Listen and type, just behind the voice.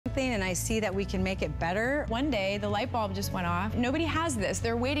and I see that we can make it better. One day, the light bulb just went off. Nobody has this.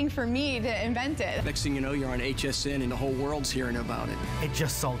 They're waiting for me to invent it. Next thing you know, you're on HSN and the whole world's hearing about it. It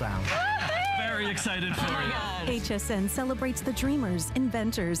just sold out. Very excited for you. HSN celebrates the dreamers,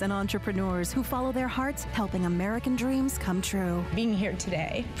 inventors, and entrepreneurs who follow their hearts, helping American dreams come true. Being here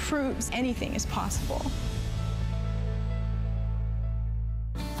today proves anything is possible.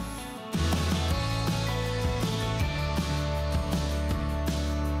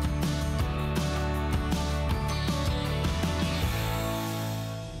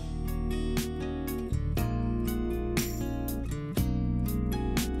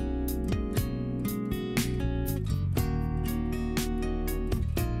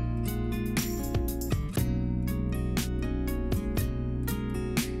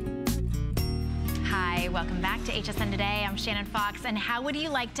 Welcome back to HSN Today. I'm Shannon Fox, and how would you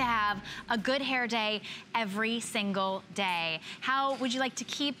like to have a good hair day every single day? How would you like to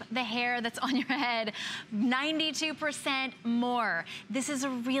keep the hair that's on your head 92% more? This is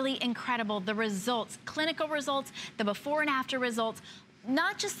really incredible. The results, clinical results, the before and after results,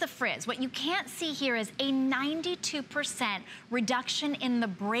 not just the frizz. What you can't see here is a 92% reduction in the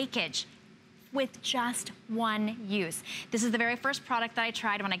breakage with just one use. This is the very first product that I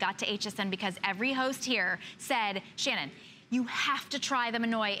tried when I got to HSN because every host here said, Shannon, you have to try the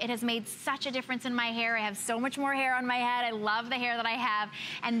Minoy. It has made such a difference in my hair. I have so much more hair on my head. I love the hair that I have.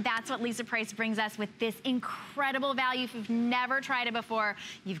 And that's what Lisa Price brings us with this incredible value. If you've never tried it before,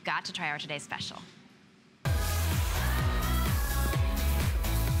 you've got to try our today's special.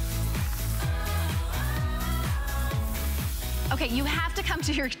 Okay, you have to come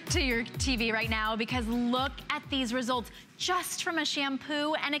to your TV right now because look at these results just from a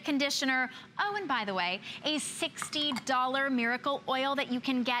shampoo and a conditioner. Oh, and by the way, a $60 miracle oil that you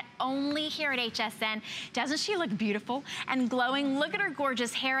can get only here at HSN. Doesn't she look beautiful and glowing? Look at her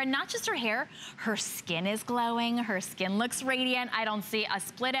gorgeous hair, and not just her hair, her skin is glowing, her skin looks radiant. I don't see a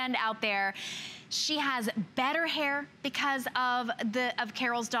split end out there. She has better hair because of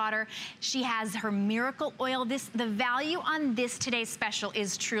Carol's daughter. She has her miracle oil. The value on this today's special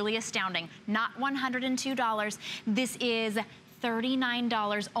is truly astounding. Not $102. This is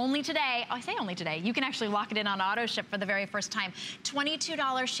 $39 only today. Oh, I say only today. You can actually lock it in on auto ship for the very first time.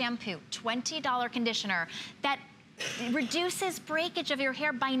 $22 shampoo, $20 conditioner. That reduces breakage of your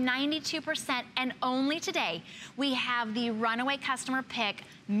hair by 92%, and only today we have the runaway customer pick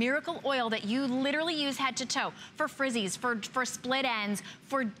miracle oil that you literally use head to toe for frizzies, for split ends,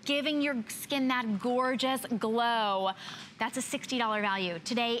 for giving your skin that gorgeous glow. That's a $60 value.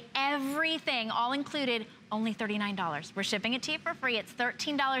 Today, everything, all included, only $39. We're shipping it to you for free. It's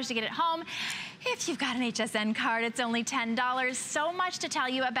 $13 to get it home. If you've got an HSN card, it's only $10. So much to tell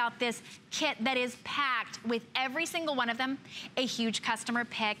you about this kit that is packed with every single one of them, a huge customer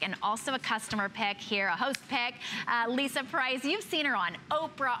pick, and also a customer pick here, a host pick. Lisa Price, you've seen her on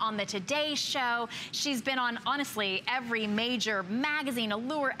Oprah, on the Today Show. She's been on, honestly, every major magazine,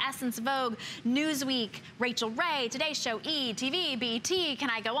 Allure, Essence, Vogue, Newsweek, Rachel Ray, Today Show, E! TV, BT,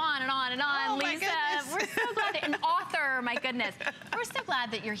 can I go on and on and on? Oh, Lisa, we're so glad that, an author, my goodness. We're so glad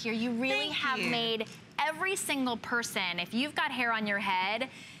that you're here. You really have made every single person, if you've got hair on your head,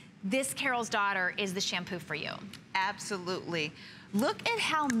 this Carol's Daughter is the shampoo for you. Absolutely. Look at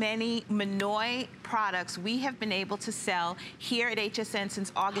how many Minoy products we have been able to sell here at HSN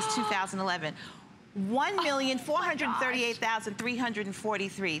since August 2011.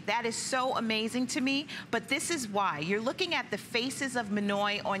 1,438,343. That is so amazing to me, but this is why. You're looking at the Faces of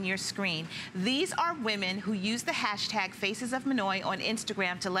Minoy on your screen. These are women who use the hashtag Faces of Minoy on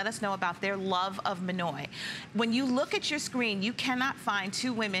Instagram to let us know about their love of Minoy. When you look at your screen, you cannot find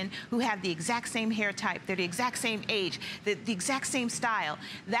two women who have the exact same hair type, they're the exact same age, the exact same style.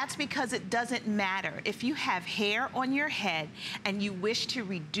 That's because it doesn't matter. If you have hair on your head and you wish to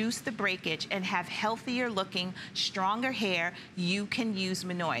reduce the breakage and have healthier looking, stronger hair, you can use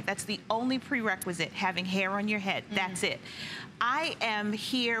Minoy. That's the only prerequisite, having hair on your head. That's it. I am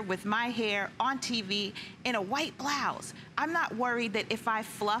here with my hair on TV in a white blouse. I'm not worried that if I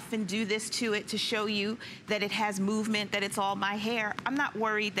fluff and do this to it to show you that it has movement, that it's all my hair. I'm not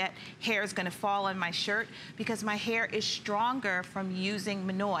worried that hair is gonna fall on my shirt because my hair is stronger from using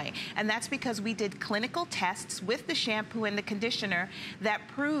Minoy. And that's because we did clinical tests with the shampoo and the conditioner that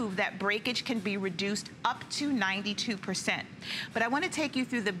prove that breakage can be reduced up to 92%. But I wanna take you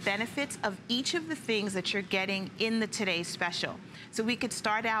through the benefits of each of the things that you're getting in the Today's Special. So we could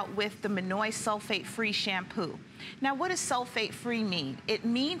start out with the Minoy sulfate-free shampoo. Now, what does sulfate-free mean? It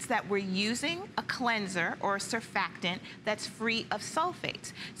means that we're using a cleanser or a surfactant that's free of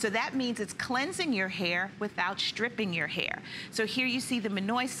sulfates. So that means it's cleansing your hair without stripping your hair. So here you see the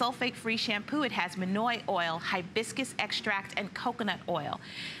Minoy sulfate-free shampoo. It has Minoy oil, hibiscus extract, and coconut oil.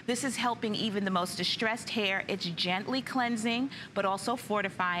 This is helping even the most distressed hair. It's gently cleansing, but also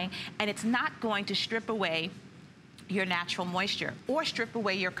fortifying, and it's not going to strip away your natural moisture or strip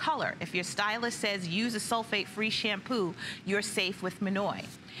away your color. If your stylist says use a sulfate-free shampoo, you're safe with Minoy.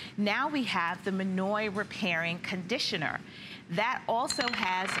 Now we have the Minoy Repairing Conditioner. That also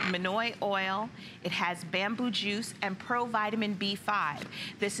has Minoy oil, it has bamboo juice, and provitamin B5.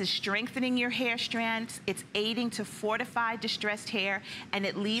 This is strengthening your hair strands, it's aiding to fortify distressed hair, and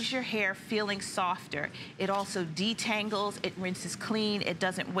it leaves your hair feeling softer. It also detangles, it rinses clean, it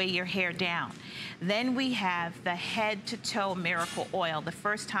doesn't weigh your hair down. Then we have the Head to Toe Miracle Oil, the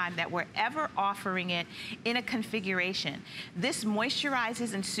first time that we're ever offering it in a configuration. This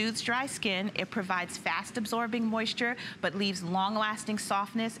moisturizes and soothes dry skin. It provides fast absorbing moisture, but leaves long-lasting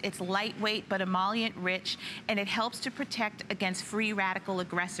softness. It's lightweight but emollient rich, and it helps to protect against free radical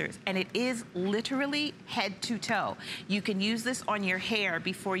aggressors. And it is literally head to toe. You can use this on your hair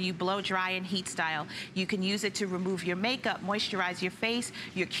before you blow dry and heat style. You can use it to remove your makeup, moisturize your face,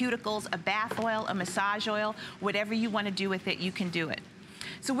 your cuticles, a bath oil, a massage oil, whatever you want to do with it, you can do it.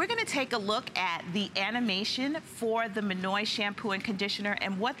 So we're going to take a look at the animation for the Minoy shampoo and conditioner,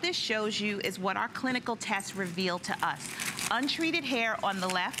 and what this shows you is what our clinical tests reveal to us. Untreated hair on the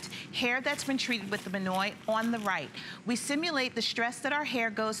left, hair that's been treated with the Minoy on the right. We simulate the stress that our hair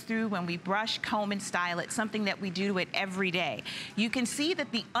goes through when we brush, comb, and style it, something that we do to it every day. You can see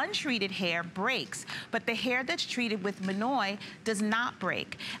that the untreated hair breaks, but the hair that's treated with Minoy does not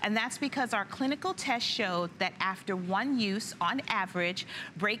break. And that's because our clinical test showed that after one use, on average,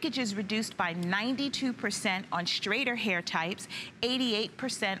 breakage is reduced by 92% on straighter hair types,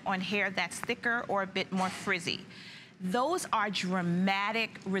 88% on hair that's thicker or a bit more frizzy. Those are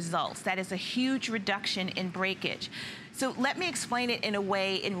dramatic results. That is a huge reduction in breakage. So let me explain it in a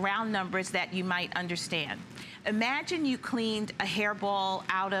way, in round numbers, that you might understand. Imagine you cleaned a hairball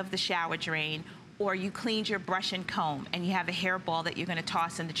out of the shower drain, or you cleaned your brush and comb and you have a hairball that you're going to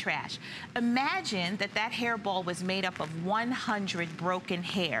toss in the trash. Imagine that that hairball was made up of 100 broken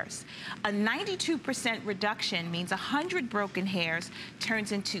hairs. A 92% reduction means 100 broken hairs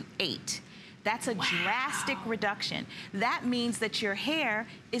turns into 8. That's a drastic reduction. That means that your hair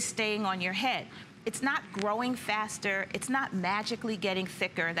is staying on your head. It's not growing faster, it's not magically getting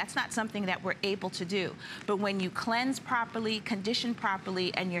thicker. That's not something that we're able to do. But when you cleanse properly, condition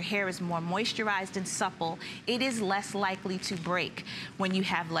properly, and your hair is more moisturized and supple, it is less likely to break. When you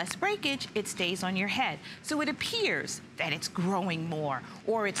have less breakage, it stays on your head. So it appears that it's growing more,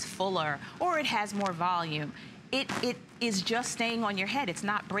 or it's fuller, or it has more volume. It is just staying on your head. It's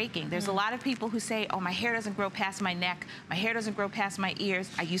not breaking. There's a lot of people who say, oh, my hair doesn't grow past my neck. My hair doesn't grow past my ears.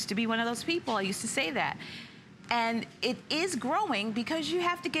 I used to be one of those people. I used to say that. And it is growing because you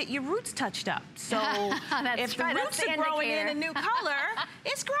have to get your roots touched up. So if the roots are growing in a new color,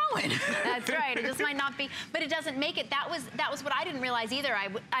 it's growing. That's right. It just might not be, but it doesn't make it. That was what I didn't realize either.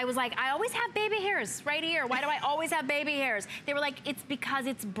 I was like, I always have baby hairs right here. Why do I always have baby hairs? They were like, it's because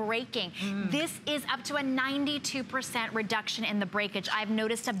it's breaking. This is up to a 92% reduction in the breakage. I've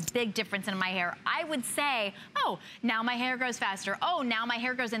noticed a big difference in my hair. I would say, oh, now my hair grows faster. Oh, now my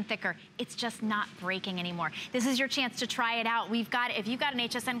hair grows in thicker. It's just not breaking anymore. This is your chance to try it out. We've got, if you've got an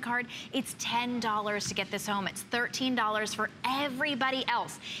HSN card, it's $10 to get this home. It's $13 for everybody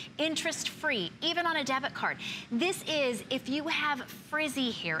else. Interest-free, even on a debit card. This is if you have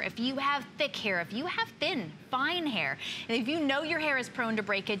frizzy hair, if you have thick hair, if you have thin, fine hair, and if you know your hair is prone to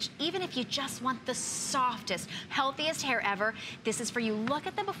breakage, even if you just want the softest, healthiest hair ever, this is for you. Look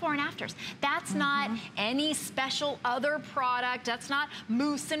at the before and afters. That's not any special other product. That's not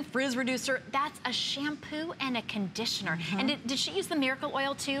mousse and frizz reducer. That's a shampoo and a conditioner. And did she use the Miracle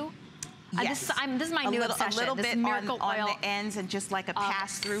Oil too? Yes. This is my new obsession. A little this bit Miracle on Oil the ends and just like a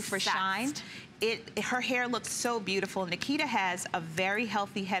pass-through for shine. Her hair looks so beautiful. Nikita has a very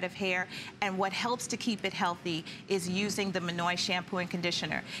healthy head of hair, and what helps to keep it healthy is using the Minoy shampoo and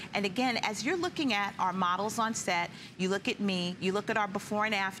conditioner. And again, as you're looking at our models on set, you look at me, you look at our before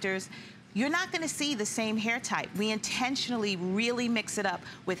and afters, you're not gonna see the same hair type. We intentionally really mix it up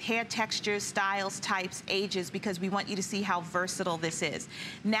with hair textures, styles, types, ages, because we want you to see how versatile this is.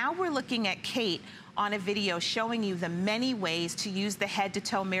 Now we're looking at Kate on a video showing you the many ways to use the head to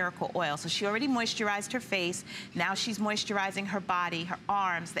toe miracle oil. So she already moisturized her face. Now she's moisturizing her body, her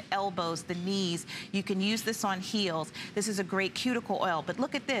arms, the elbows, the knees. You can use this on heels. This is a great cuticle oil, but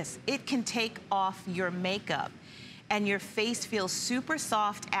look at this. It can take off your makeup, and your face feels super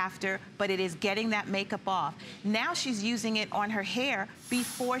soft after, but it is getting that makeup off. Now she's using it on her hair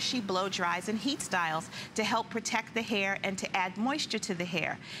before she blow dries and heat styles to help protect the hair and to add moisture to the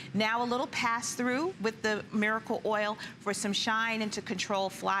hair. Now a little pass through with the miracle oil for some shine and to control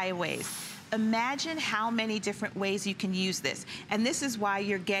flyaways. Imagine how many different ways you can use this. And this is why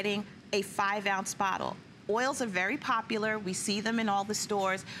you're getting a 5-ounce bottle. Oils are very popular. We see them in all the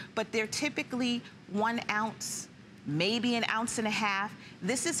stores, but they're typically 1 ounce, maybe 1.5 ounces.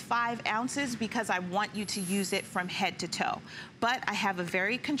 This is 5 ounces because I want you to use it from head to toe. But I have a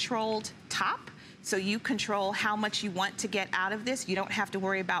very controlled top, so you control how much you want to get out of this. You don't have to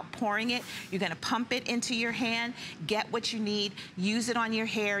worry about pouring it. You're gonna pump it into your hand, get what you need, use it on your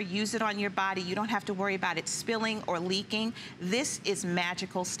hair, use it on your body. You don't have to worry about it spilling or leaking. This is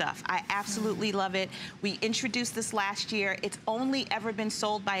magical stuff. I absolutely love it. We introduced this last year. It's only ever been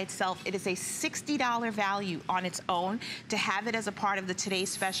sold by itself. It is a $60 value on its own. To have it as a part of the Today's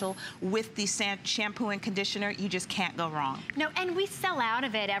Special with the shampoo and conditioner, you just can't go wrong. No, and we sell out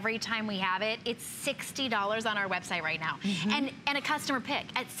of it every time we have it. It's $60 on our website right now. And a customer pick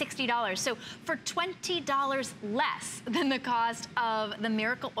at $60. So for $20 less than the cost of the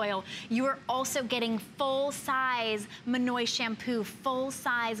Miracle Oil, you are also getting full-size Minoy shampoo,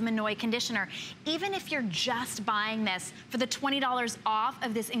 full-size Minoy conditioner. Even if you're just buying this for the $20 off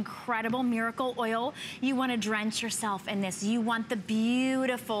of this incredible Miracle Oil, you want to drench yourself in this. You want the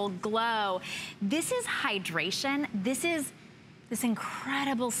beautiful glow. This is hydration. This is this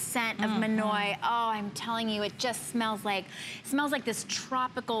incredible scent of Minoy. Oh, I'm telling you, it just smells like this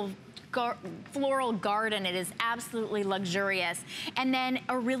tropical floral garden. It is absolutely luxurious. And then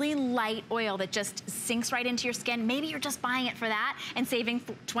a really light oil that just sinks right into your skin. Maybe you're just buying it for that and saving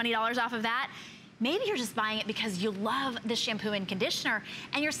 $20 off of that. Maybe you're just buying it because you love the shampoo and conditioner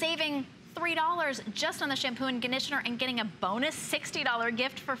and you're saving $3 just on the shampoo and conditioner and getting a bonus $60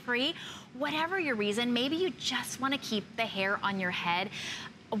 gift for free. Whatever your reason, maybe you just want to keep the hair on your head.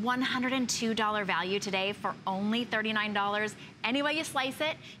 A $102 value today for only $39. Any way you slice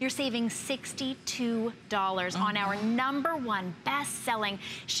it, you're saving $62 on our #1 best-selling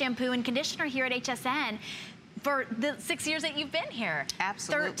shampoo and conditioner here at HSN. For the 6 years that you've been here.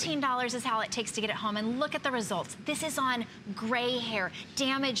 Absolutely. $13 is how it takes to get it home, and look at the results. This is on gray hair,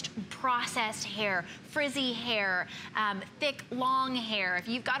 damaged, processed hair, frizzy hair, thick, long hair, if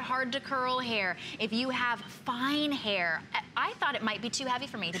you've got hard to curl hair, if you have fine hair. I thought it might be too heavy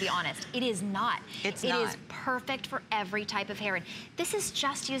for me, to be honest. It is not. It's not. It is perfect for every type of hair. And this is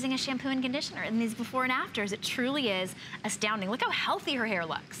just using a shampoo and conditioner, and these before and afters, it truly is astounding. Look how healthy her hair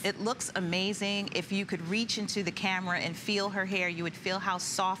looks. It looks amazing. If you could reach into the camera and feel her hair, you would feel how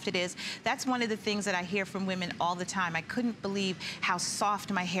soft it is. That's one of the things that I hear from women all the time. I couldn't believe how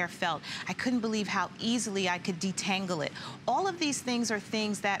soft my hair felt. I couldn't believe how easily I could detangle it. All of these things are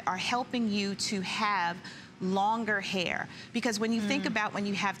things that are helping you to have longer hair, because when you think about when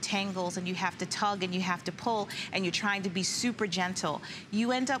you have tangles and you have to tug and you have to pull and you're trying to be super gentle,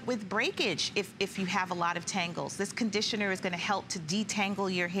 you end up with breakage if you have a lot of tangles. This conditioner is going to help to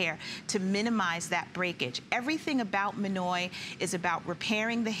detangle your hair, to minimize that breakage. Everything about Minoy is about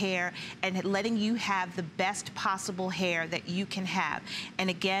repairing the hair and letting you have the best possible hair that you can have. And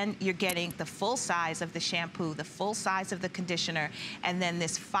again, you're getting the full size of the shampoo, the full size of the conditioner, and then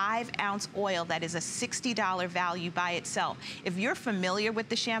this 5-ounce oil that is a $60 value by itself. If you're familiar with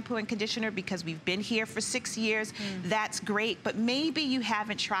the shampoo and conditioner because we've been here for 6 years, that's great, but maybe you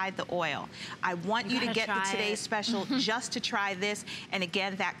haven't tried the oil. I want you to get the Today's Special just to try this. And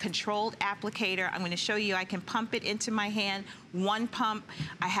again, that controlled applicator, I'm going to show you, I can pump it into my hand. One pump,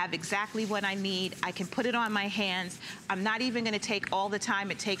 I have exactly what I need. I can put it on my hands. I'm not even going to take all the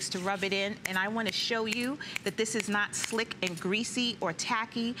time it takes to rub it in, and I want to show you that this is not slick and greasy or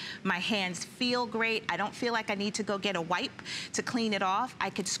tacky. My hands feel great. I don't feel like I need to go get a wipe to clean it off, I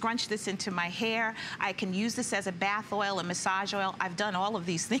could scrunch this into my hair. I can use this as a bath oil, a massage oil. I've done all of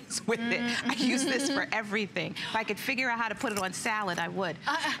these things with it. I use this for everything. If I could figure out how to put it on salad, I would.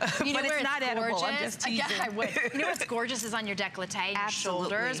 You know but it's not edible. Gorgeous? I'm just teasing. Yeah, I would. You know what's gorgeous is on your décolleté, your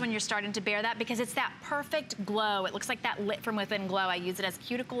shoulders, when you're starting to bear that, because it's that perfect glow. It looks like that lit from within glow. I use it as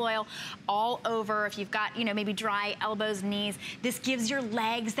cuticle oil all over. If you've got, you know, maybe dry elbows, knees, this gives your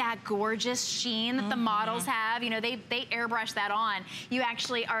legs that gorgeous sheen that the models have. You know, they airbrush that on. You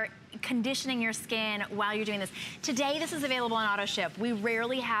actually are conditioning your skin while you're doing this. Today, this is available on auto ship. We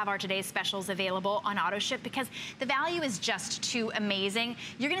rarely have our today's specials available on auto ship because the value is just too amazing.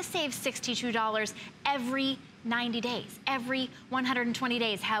 You're gonna save $62 every 90 days, every 120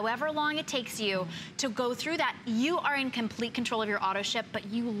 days, however long it takes you to go through that. You are in complete control of your auto ship, but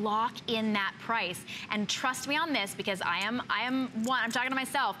you lock in that price. And trust me on this, because I'm talking to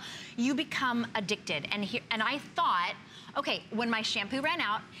myself, you become addicted. And I thought, okay, when my shampoo ran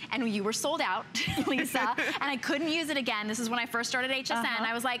out and you were sold out, Lisa, and I couldn't use it again, this is when I first started HSN,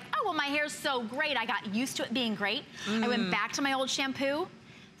 I was like, oh, well, my hair's so great. I got used to it being great. I went back to my old shampoo,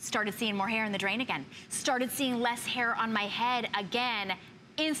 started seeing more hair in the drain again, started seeing less hair on my head again,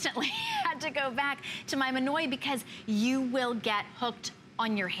 instantly had to go back to my Minoy because you will get hooked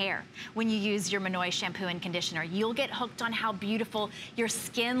on your hair when you use your Minoy shampoo and conditioner. You'll get hooked on how beautiful your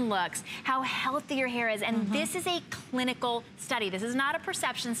skin looks, how healthy your hair is, and this is a clinical study. This is not a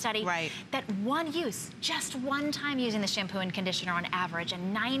perception study. Right. That one use, just one time using the shampoo and conditioner on average, a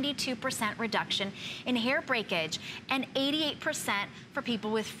 92% reduction in hair breakage and 88% for people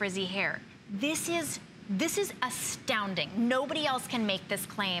with frizzy hair. This is astounding. Nobody else can make this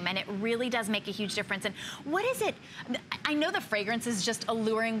claim, and it really does make a huge difference. And what is it? I know the fragrance is just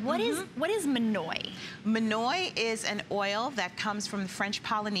alluring. What is Minoy? Minoy is an oil that comes from French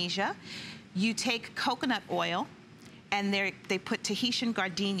Polynesia. You take coconut oil, and they put Tahitian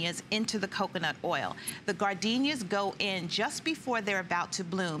gardenias into the coconut oil. The gardenias go in just before they're about to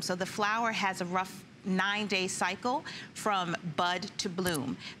bloom. So the flower has a rough 9-day cycle from bud to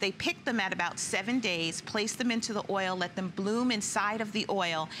bloom. They pick them at about 7 days, place them into the oil, let them bloom inside of the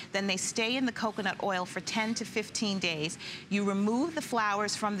oil, then they stay in the coconut oil for 10 to 15 days. You remove the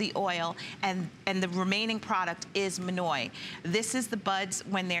flowers from the oil, and the remaining product is Minoy. This is the buds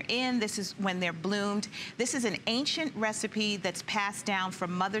when they're in, this is when they're bloomed. This is an ancient recipe that's passed down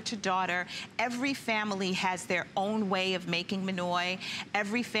from mother to daughter. Every family has their own way of making Minoy.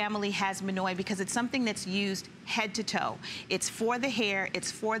 Every family has Minoy because it's something that's used head to toe. It's for the hair,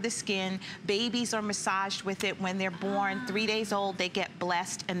 it's for the skin. Babies are massaged with it when they're born. 3 days old, they get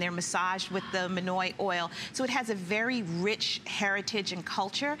blessed and they're massaged with the Minoy oil. So it has a very rich heritage and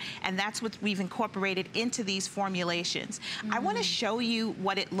culture, and that's what we've incorporated into these formulations. I want to show you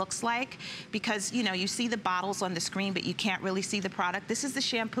what it looks like because, you know, you see the bottles on the screen, but you can't really see the product. This is the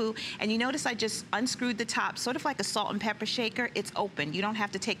shampoo, and you notice I just unscrewed the top, sort of like a salt and pepper shaker. It's open. You don't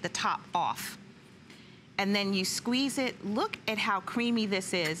have to take the top off. And then you squeeze it. Look at how creamy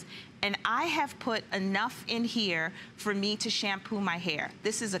this is. And I have put enough in here for me to shampoo my hair.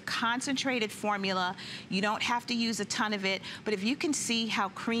 This is a concentrated formula. You don't have to use a ton of it, but if you can see how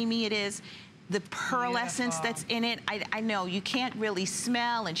creamy it is, the pearlescence that's in it, I know you can't really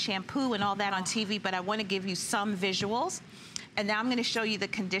smell and shampoo and all that on TV, but I want to give you some visuals. And now I'm going to show you the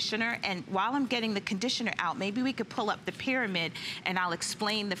conditioner, and while I'm getting the conditioner out, maybe we could pull up the pyramid and I'll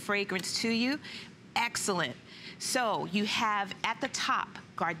explain the fragrance to you. Excellent. So you have at the top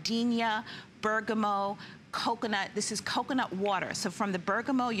gardenia, bergamot, coconut. This is coconut water. So from the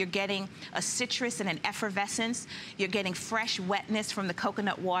bergamot, you're getting a citrus and an effervescence. You're getting fresh wetness from the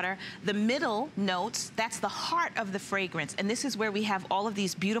coconut water. The middle notes, that's the heart of the fragrance. And this is where we have all of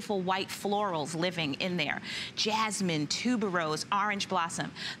these beautiful white florals living in there. Jasmine, tuberose, orange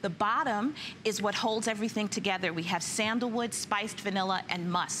blossom. The bottom is what holds everything together. We have sandalwood, spiced vanilla, and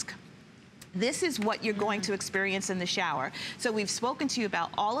musk. This is what you're going to experience in the shower. So we've spoken to you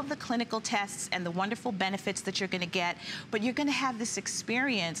about all of the clinical tests and the wonderful benefits that you're going to get, but you're going to have this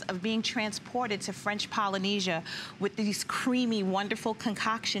experience of being transported to French Polynesia with these creamy, wonderful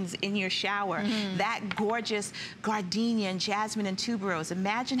concoctions in your shower. That gorgeous gardenia and jasmine and tuberose.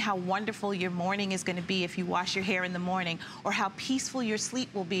 Imagine how wonderful your morning is going to be if you wash your hair in the morning, or how peaceful your sleep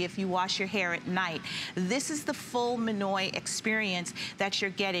will be if you wash your hair at night. This is the full Minoy experience that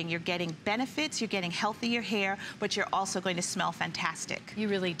you're getting. You're getting benefits benefits, you're getting healthier hair, but you're also going to smell fantastic. You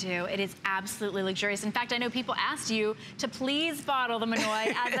really do. It is absolutely luxurious. In fact, I know people asked you to please bottle the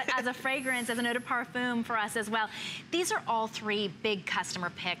Minoy as a fragrance, as a eau de parfum for us as well. These are all 3 big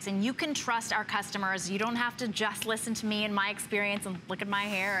customer picks, and you can trust our customers. You don't have to just listen to me and my experience and look at my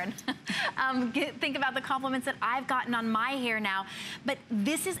hair and think about the compliments that I've gotten on my hair now. But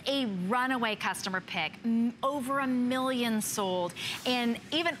this is a runaway customer pick. Over 1 million sold, and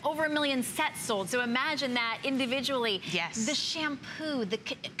even over 1 million sets sold. So imagine that individually. Yes. The shampoo, the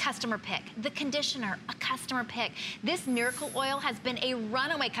customer pick. The conditioner, a customer pick. This miracle oil has been a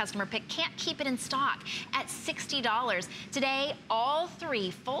runaway customer pick. Can't keep it in stock at $60. Today, all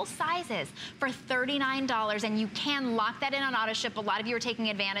 3 full sizes for $39, and you can lock that in on auto ship. A lot of you are taking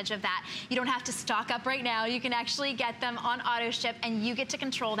advantage of that. You don't have to stock up right now. You can actually get them on auto ship, and you get to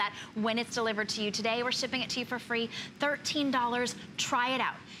control that when it's delivered to you. Today, we're shipping it to you for free, $13. Try it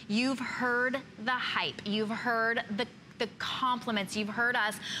out. You've heard the hype. You've heard the compliments. You've heard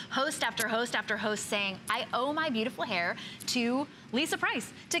us, host after host after host, saying, I owe my beautiful hair to Lisa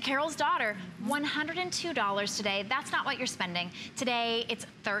Price, to Carol's daughter. $102 today. That's not what you're spending. Today, it's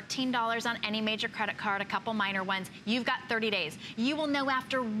 $13 on any major credit card, a couple minor ones. You've got 30 days. You will know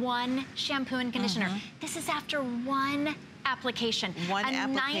after 1 shampoo and conditioner. This is after 1 application. One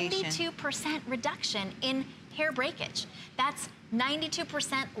application. 92% reduction in hair breakage. That's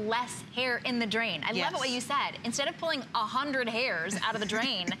 92% less hair in the drain. I love it what you said. Instead of pulling 100 hairs out of the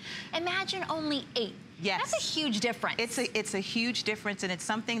drain, imagine only 8. Yes. That's a huge difference. It's a huge difference, and it's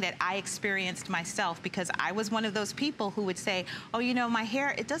something that I experienced myself, because I was one of those people who would say, oh, you know, my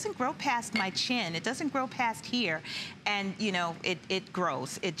hair, it doesn't grow past my chin. It doesn't grow past here. And, you know, it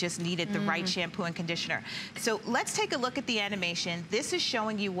grows. It just needed the right shampoo and conditioner. So let's take a look at the animation. This is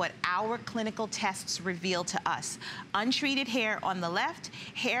showing you what our clinical tests reveal to us. Untreated hair on the left,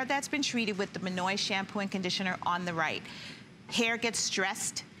 hair that's been treated with the Minoy shampoo and conditioner on the right. Hair gets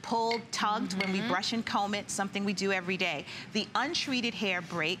stressed, pulled, tugged when we brush and comb it, something we do every day. The untreated hair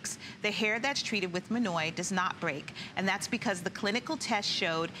breaks. The hair that's treated with Minoy does not break. And that's because the clinical test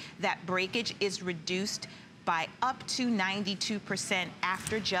showed that breakage is reduced by up to 92%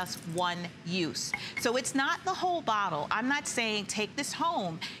 after just 1 use. So it's not the whole bottle. I'm not saying take this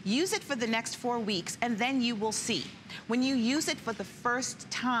home, use it for the next 4 weeks, and then you will see. When you use it for the first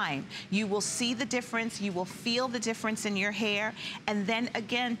time, you will see the difference, you will feel the difference in your hair, and then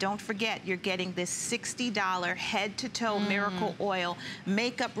again, don't forget, you're getting this $60 head-to-toe miracle oil,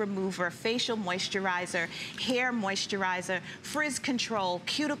 makeup remover, facial moisturizer, hair moisturizer, frizz control,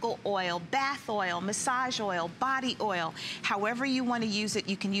 cuticle oil, bath oil, massage oil, body oil. However you want to use it,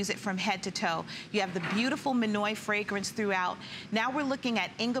 you can use it from head to toe. You have the beautiful Minoy fragrance throughout. Now we're looking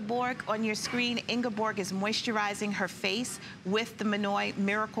at Ingeborg on your screen. Ingeborg is moisturizing her face with the Minoy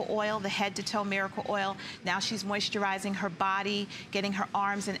Miracle Oil, the head-to-toe Miracle Oil. Now she's moisturizing her body, getting her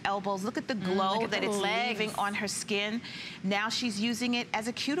arms and elbows. Look at the glow that it's leaving on her skin. Now she's using it as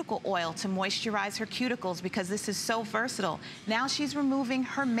a cuticle oil to moisturize her cuticles, because this is so versatile. Now she's removing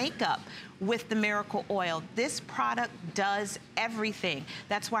her makeup with the Miracle Oil. This product does everything.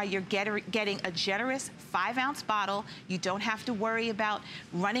 That's why you're getting a generous 5-ounce bottle. You don't have to worry about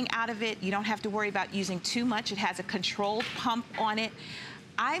running out of it. You don't have to worry about using too much. It has a controlled pump on it.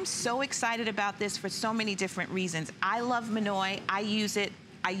 I'm so excited about this for so many different reasons. I love Minoy. I use it.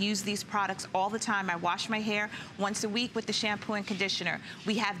 I use these products all the time. I wash my hair once a week with the shampoo and conditioner.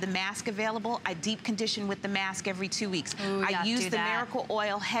 We have the mask available. I deep condition with the mask every 2 weeks. Ooh, I use the Miracle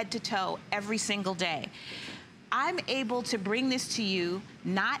Oil head to toe every single day. I'm able to bring this to you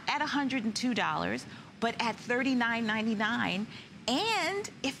not at $102, but at $39.99. And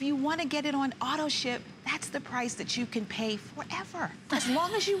if you want to get it on auto ship, that's the price that you can pay forever, as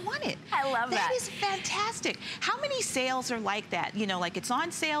long as you want it. I love that. That is fantastic. How many sales are like that? You know, like it's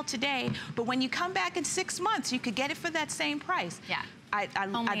on sale today, but when you come back in 6 months, you could get it for that same price. Yeah.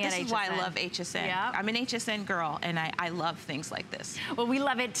 This is why I love HSN. Yep. I'm an HSN girl, and I love things like this. Well, we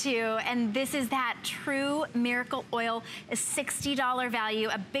love it too, and this is that true Miracle Oil, a $60 value,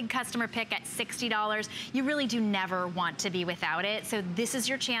 a big customer pick at $60. You really do never want to be without it, so this is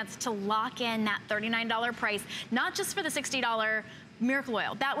your chance to lock in that $39 price, not just for the $60 Miracle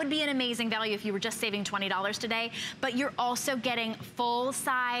Oil. That would be an amazing value if you were just saving $20 today, but you're also getting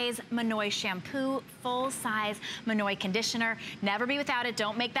full-size Minoy shampoo, full-size Minoy conditioner. Never be without it.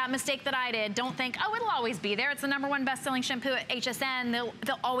 Don't make that mistake that I did. Don't think, oh, it'll always be there. It's the #1 best-selling shampoo at HSN.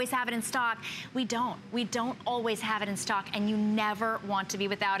 They'll always have it in stock. We don't. We don't always have it in stock, and you never want to be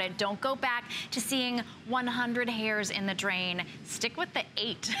without it. Don't go back to seeing 100 hairs in the drain. Stick with the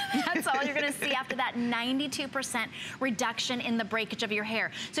 8. That's all you're going to see after that 92% reduction in the breakage. breakage of your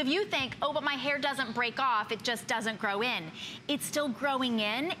hair. So if you think, oh, but my hair doesn't break off, it just doesn't grow in. It's still growing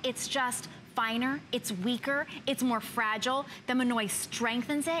in, it's just finer, it's weaker, it's more fragile. The Monoi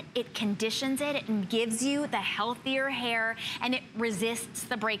strengthens it, it conditions it, it gives you the healthier hair, and it resists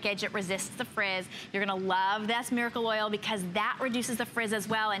the breakage, it resists the frizz. You're gonna love this Miracle Oil because that reduces the frizz as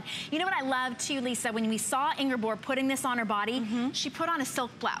well. And you know what I love too, Lisa? When we saw Ingeborg putting this on her body, she put on a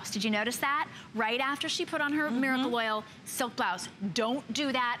silk blouse. Did you notice that? Right after she put on her Miracle Oil, silk blouse. Don't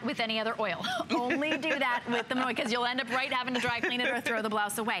do that with any other oil. Only do that with the Monoi because you'll end up having to dry clean it or throw the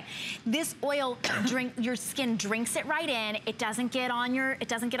blouse away. This oil, your skin drinks it right in. It doesn't get on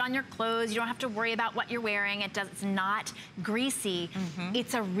your clothes. You don't have to worry about what you're wearing. It's not greasy.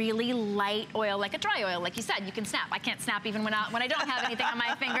 It's a really light oil, like a dry oil, like you said. You can snap. I can't snap even when I don't have anything on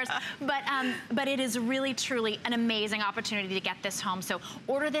my fingers. But it is really, truly an amazing opportunity to get this home. So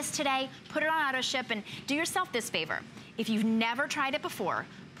order this today, put it on auto ship, and do yourself this favor. If you've never tried it before,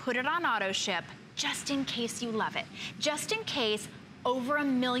 put it on auto ship just in case you love it. Just in case over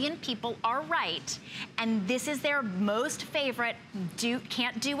 1 million people are right, and this is their most favorite,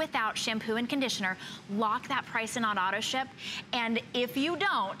 can't do without shampoo and conditioner. Lock that price in on auto ship, and if you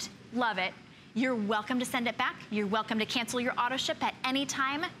don't love it, you're welcome to send it back. You're welcome to cancel your auto ship at any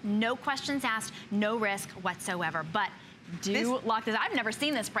time. No questions asked, no risk whatsoever. But lock this. I've never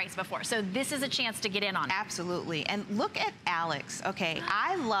seen this price before, so this is a chance to get in on it. Absolutely. And look at Alex. Okay,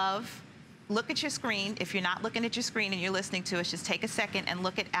 look at your screen. If you're not looking at your screen and you're listening to us, just take a second and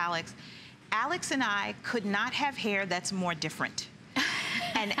look at Alex. Alex and I could not have hair that's more different.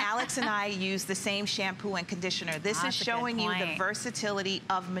 And Alex and I use the same shampoo and conditioner. This is showing you the versatility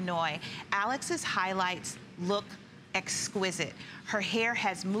of Monoi. Alex's highlights look exquisite. Her hair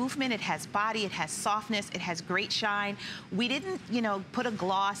has movement, it has body, it has softness, it has great shine. We didn't, put a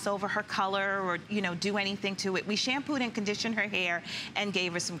gloss over her color or, do anything to it. We shampooed and conditioned her hair and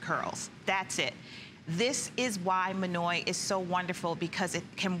gave her some curls. That's it. This is why Monoi is so wonderful, because it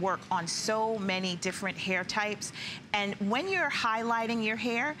can work on so many different hair types. And when you're highlighting your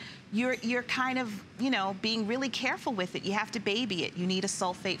hair, you're kind of, being really careful with it. You have to baby it. You need a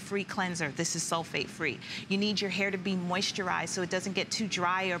sulfate-free cleanser. This is sulfate-free. You need your hair to be moisturized so it doesn't get too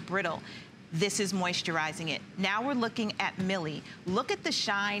dry or brittle. This is moisturizing it. Now we're looking at Millie. Look at the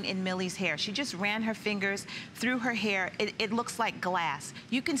shine in Millie's hair. She just ran her fingers through her hair. It looks like glass.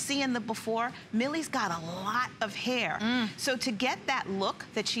 You can see in the before, Millie's got a lot of hair. So to get that look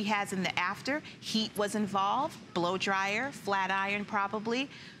that she has in the after, heat was involved, blow dryer, flat iron probably.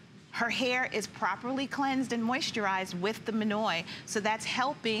 Her hair is properly cleansed and moisturized with the Monoi, so that's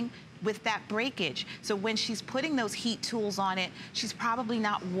helping with that breakage. So when she's putting those heat tools on it, she's probably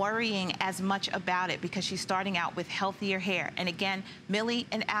not worrying as much about it because she's starting out with healthier hair. And again, Millie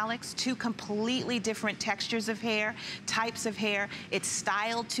and Alex, two completely different textures of hair, types of hair. It's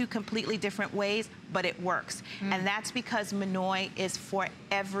styled two completely different ways, but it works. And that's because Monoi is for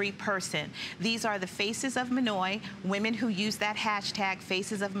every person. These are the faces of Monoi, women who use that hashtag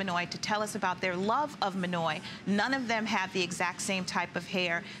faces of Monoi to tell us about their love of Monoi. None of them have the exact same type of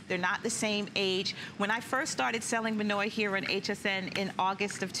hair. They're not the same age. When I first started selling Monoi here on HSN in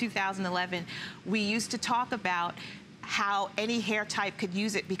August of 2011, we used to talk about how any hair type could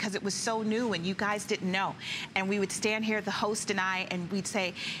use it because it was so new and you guys didn't know. And we would stand here, the host and I, and we'd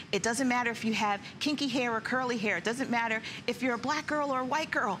say, it doesn't matter if you have kinky hair or curly hair. It doesn't matter if you're a black girl or a white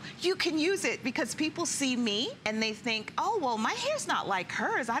girl. You can use it because people see me and they think, oh, well, my hair's not like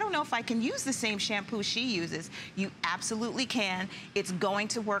hers. I don't know if I can use the same shampoo she uses. You absolutely can. It's going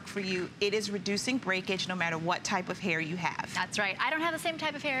to work for you. It is reducing breakage no matter what type of hair you have. That's right. I don't have the same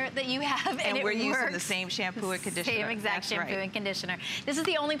type of hair that you have, and we're using the same shampoo and conditioner. Same exact shampoo and conditioner. This is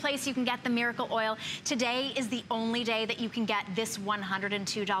the only place you can get the Miracle Oil. Today is the only day that you can get this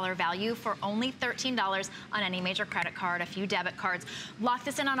 $102 value for only $13 on any major credit card, a few debit cards. Lock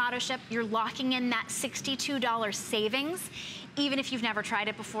this in on auto ship. You're locking in that $62 savings. Even if you've never tried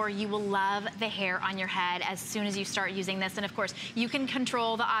it before, you will love the hair on your head as soon as you start using this. And of course, you can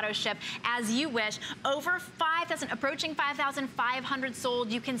control the auto ship as you wish. Over 5,000, approaching 5,500 sold.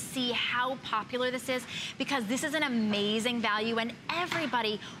 You can see how popular this is because this is an amazing value and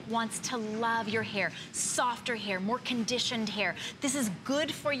everybody wants to love your hair. Softer hair, more conditioned hair. This is good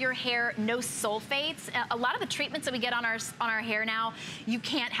for your hair, no sulfates. A lot of the treatments that we get on our hair now, you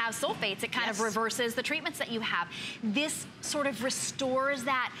can't have sulfates. It kind of reverses the treatments that you have. This sort of restores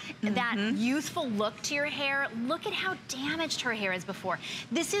that youthful look to your hair. Look at how damaged her hair is before.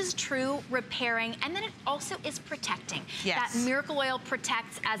 This is true repairing, and then it also is protecting. That Miracle Oil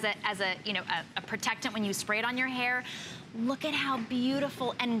protects as a protectant when you spray it on your hair. look at how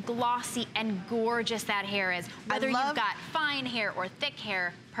beautiful and glossy and gorgeous that hair is. Whether you've got fine hair or thick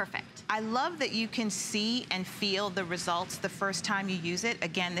hair, perfect. I love that you can see and feel the results the first time you use it.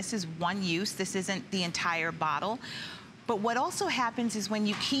 Again, this is one use. This isn't the entire bottle. But what also happens is when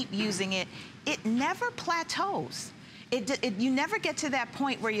you keep using it, it never plateaus. You never get to that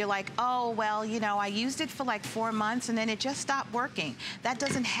point where you're like, oh, well, you know, I used it for like 4 months and then it just stopped working. That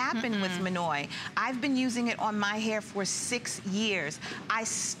doesn't happen with Minoy. I've been using it on my hair for 6 years. I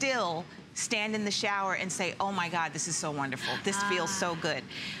still stand in the shower and say, oh my God, this is so wonderful. This feels so good.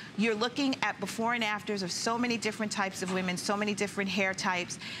 You're looking at before and afters of so many different types of women, so many different hair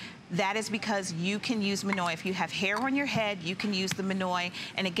types. That is because you can use Minoy. If you have hair on your head, you can use the Minoy.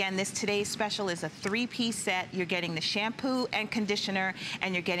 And again, this today's special is a 3-piece set. You're getting the shampoo and conditioner,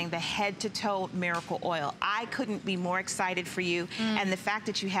 and you're getting the head-to-toe miracle oil. I couldn't be more excited for you. And the fact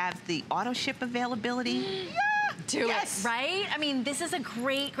that you have the auto ship availability, do it, right? I mean, this is a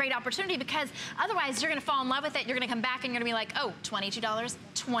great, great opportunity because otherwise you're gonna fall in love with it. You're gonna come back and you're gonna be like, oh, $22,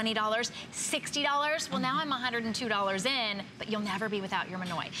 $20, $60. Well, now I'm $102 in, but you'll never be without your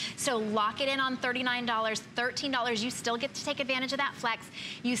Minoy. So lock it in on $39, $13. You still get to take advantage of that flex.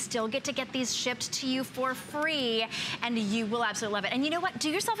 You still get to get these shipped to you for free, and you will absolutely love it. And you know what? Do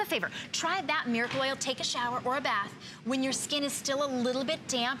yourself a favor. Try that miracle oil, take a shower or a bath. When your skin is still a little bit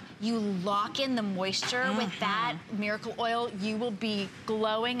damp, you lock in the moisture with that miracle oil. You will be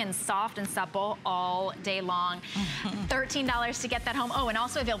glowing and soft and supple all day long. $13 to get that home. Oh, and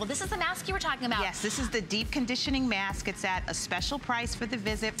also available, this is the mask you were talking about. Yes, this is the deep conditioning mask. It's at a special price for the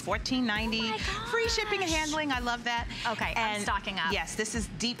visit, $14.90. Free shipping and handling, I love that. Okay, and I'm stocking up. Yes, this is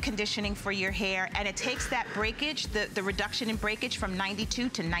deep conditioning for your hair, and it takes that breakage, the reduction in breakage from 92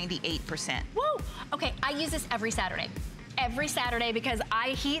 to 98%. Woo! Okay, I use this every Saturday. Every Saturday because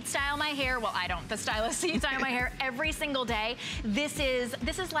I heat style my hair. Well, I don't. The stylist heat style my hair every single day. This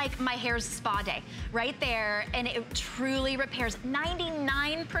is like my hair's spa day right there, and it truly repairs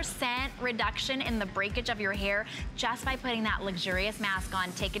 99% reduction in the breakage of your hair just by putting that luxurious mask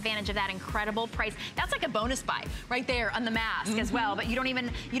on. Take advantage of that incredible price. That's like a bonus buy right there on the mask as well. But you don't even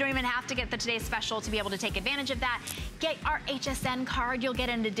have to get the today's special to be able to take advantage of that. Get our HSN card. You'll get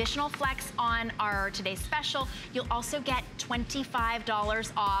an additional flex on our today's special. You'll also get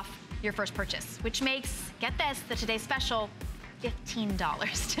 $25 off your first purchase, which makes, get this, the today's special,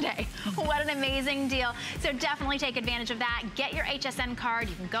 $15 today. What an amazing deal. So definitely take advantage of that. Get your HSN card.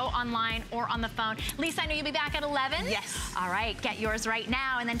 You can go online or on the phone. Lisa, I know you'll be back at 11. Yes. All right, get yours right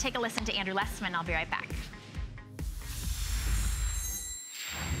now and then take a listen to Andrew Lessman. I'll be right back.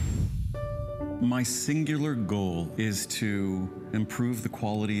 My singular goal is to improve the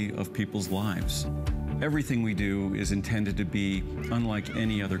quality of people's lives. Everything we do is intended to be unlike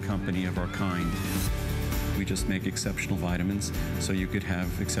any other company of our kind. We just make exceptional vitamins so you could have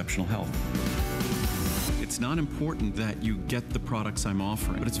exceptional health. It's not important that you get the products I'm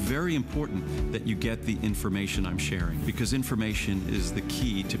offering, but it's very important that you get the information I'm sharing, because information is the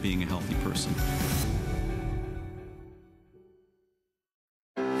key to being a healthy person.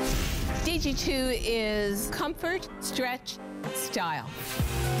 DG2 is comfort, stretch, style.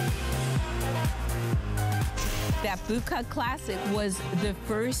 That bootcut classic was the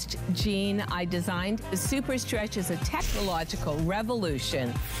first jean I designed. The Super Stretch is a technological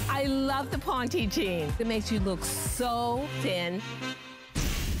revolution. I love the Ponte jean. It makes you look so thin.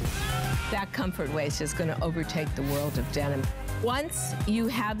 That comfort waist is going to overtake the world of denim. Once you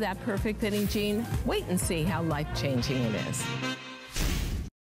have that perfect fitting jean, wait and see how life-changing it is.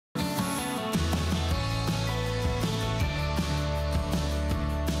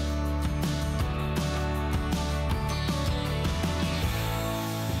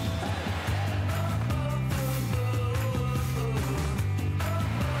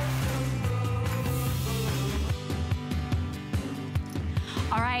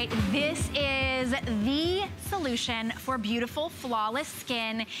 This is the solution for beautiful, flawless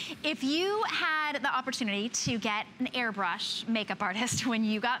skin. If you had the opportunity to get an airbrush makeup artist when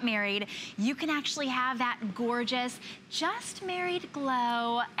you got married, you can actually have that gorgeous, just married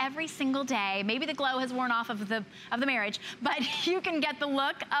glow every single day. Maybe the glow has worn off of the marriage, but you can get the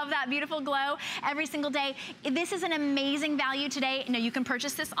look of that beautiful glow every single day. This is an amazing value today. Now, you can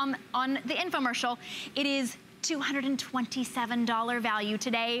purchase this on the infomercial. It is $227 value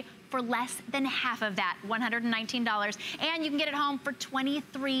today for less than half of that, $119. And you can get it home for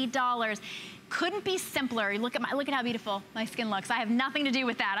 $23. Couldn't be simpler. Look at how beautiful my skin looks. I have nothing to do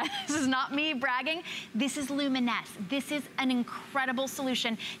with that. This is not me bragging. This is Luminess. This is an incredible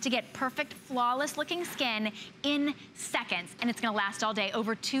solution to get perfect, flawless looking skin in seconds. And it's gonna last all day.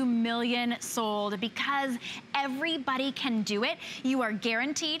 Over 2 million sold because everybody can do it. You are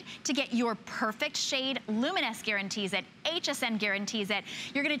guaranteed to get your perfect shade. Luminess guarantees it. HSN guarantees it.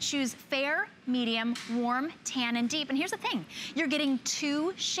 You're gonna choose fair, medium, warm, tan, and deep. And here's the thing. You're getting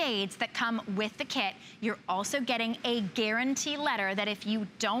 2 shades that come with the kit. You're also getting a guarantee letter that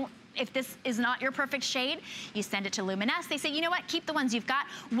if this is not your perfect shade, you send it to Luminess. They say, you know what, keep the ones you've got.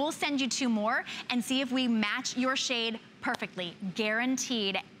 We'll send you 2 more and see if we match your shade perfectly.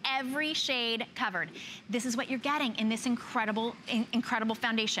 Guaranteed, every shade covered. This is what you're getting in this incredible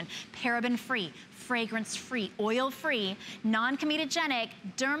foundation. Paraben-free, fragrance-free, oil-free, non-comedogenic,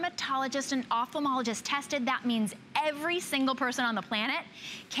 dermatologist and ophthalmologist tested. That means every single person on the planet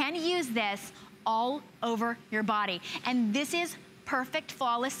can use this all over your body. And this is perfect,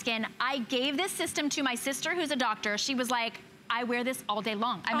 flawless skin. I gave this system to my sister who's a doctor. She was like, I wear this all day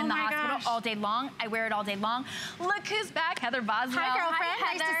long. I'm in the hospital all day long. I wear it all day long. Look who's back, Heather Boswell. Hi, girlfriend.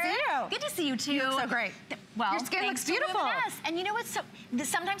 Hi, Heather. Nice to see you. Good to see you, too. You look so great. Well, your skin looks beautiful. And you know what?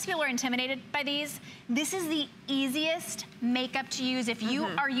 Sometimes people are intimidated by these. This is the easiest makeup to use. If you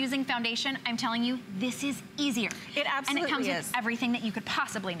are using foundation, I'm telling you, this is easier. It absolutely is. And it comes with everything that you could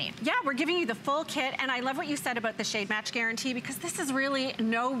possibly need. Yeah, we're giving you the full kit, and I love what you said about the shade match guarantee because this is really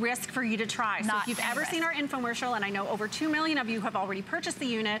no risk for you to try. So if you've ever seen our infomercial, and I know over 2 million of you have already purchased the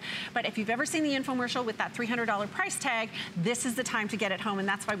unit, but if you've ever seen the infomercial with that $300 price tag, this is the time to get it home, and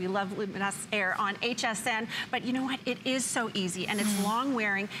that's why we love Luminous Air on HSN. But you know what? It is so easy, and it's long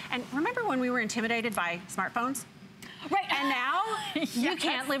wearing. And remember when we were intimidated by smartphones? Right. And now you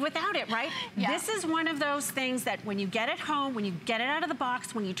can't live without it, right? Yeah. This is one of those things that when you get it home, when you get it out of the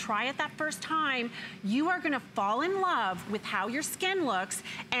box, when you try it that first time, you are gonna fall in love with how your skin looks,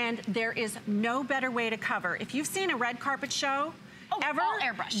 and there is no better way to cover. If you've seen a red carpet show, all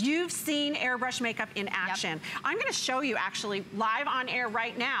airbrushed. You've seen airbrush makeup in action. Yep. I'm gonna show you actually live on air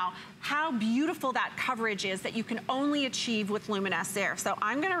right now how beautiful that coverage is that you can only achieve with Luminess Air. So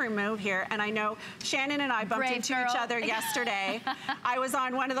I'm gonna remove here, and I know Shannon and I bumped into each other yesterday. I was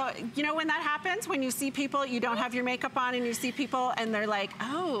on one of the, you know when that happens? When you see people, you don't have your makeup on and you see people and they're like,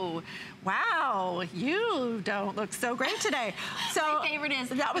 oh, wow, you don't look so great today. So my favorite is,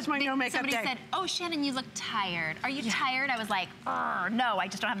 that was my no makeup day. Somebody said, oh, Shannon, you look tired. Are you tired? I was like, no, I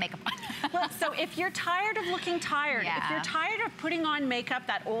just don't have makeup on. Well, so if you're tired of looking tired, if you're tired of putting on makeup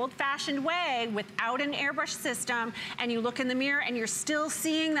that old-fashioned way without an airbrush system, and you look in the mirror and you're still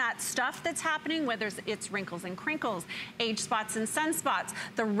seeing that stuff that's happening, whether it's wrinkles and crinkles, age spots and sunspots,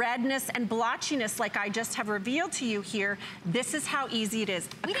 the redness and blotchiness like I just have revealed to you here, this is how easy it is.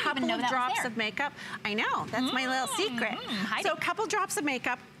 We didn't even know that drops of makeup. I know, that's my little secret. So a couple drops of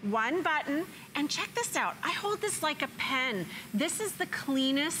makeup, 1 button, and check this out. I hold this like a pen. This is the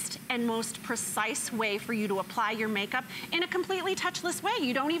cleanest and most precise way for you to apply your makeup in a completely touchless way.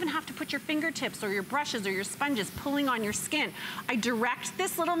 You don't even have to put your fingertips or your brushes or your sponges pulling on your skin. I direct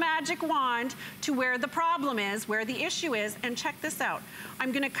this little magic wand to where the problem is, where the issue is, and check this out.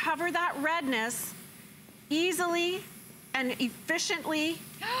 I'm gonna cover that redness easily and efficiently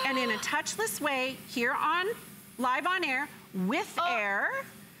and in a touchless way here on live on air with air,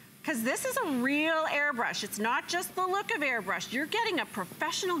 because this is a real airbrush. It's not just the look of airbrush. You're getting a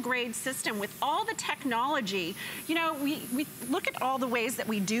professional grade system with all the technology. You know, we look at all the ways that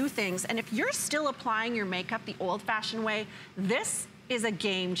we do things, and if you're still applying your makeup the old-fashioned way, this is a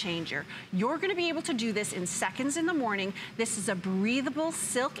game changer. You're gonna be able to do this in seconds in the morning. This is a breathable,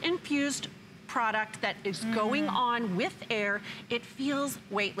 silk-infused product that is going on with air. It feels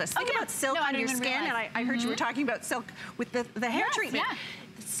weightless. Think about silk on your skin, and I heard you were talking about silk with the hair treatment. Yeah.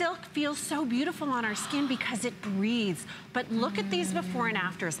 Silk feels so beautiful on our skin because it breathes. But look at these before and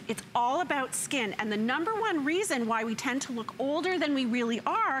afters. It's all about skin. And the #1 reason why we tend to look older than we really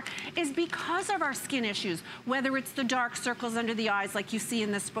are is because of our skin issues. Whether it's the dark circles under the eyes like you see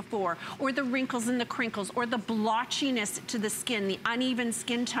in this before, or the wrinkles and the crinkles, or the blotchiness to the skin, the uneven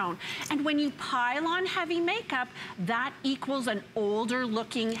skin tone. And when you pile on heavy makeup, that equals an older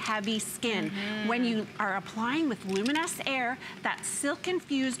looking heavy skin. When you are applying with Luminess Air, that silk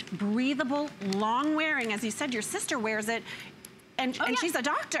infused, breathable, long wearing, as you said, your sister wears it, And she's a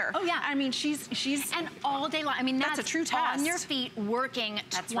doctor. Oh, yeah. I mean, she's and all day long. I mean, that's a true test. On your feet, working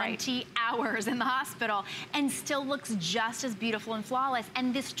 20 hours in the hospital, and still looks just as beautiful and flawless.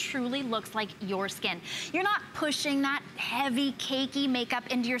 And this truly looks like your skin. You're not pushing that heavy, cakey makeup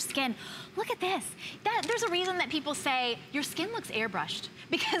into your skin. Look at this. There's a reason that people say your skin looks airbrushed,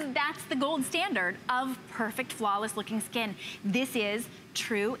 because that's the gold standard of perfect, flawless looking skin. This is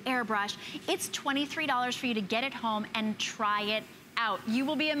true airbrush. It's $23 for you to get it home and try it out. You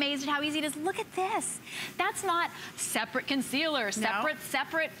will be amazed at how easy it is. Look at this. That's not separate concealer,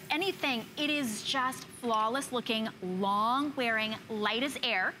 separate anything. It is just flawless looking, long wearing, light as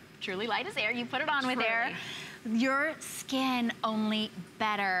air, truly light as air. You put it on with air. Your skin only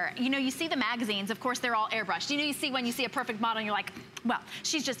better. You know, you see the magazines, of course, they're all airbrushed. You know, you see when you see a perfect model and you're like, well,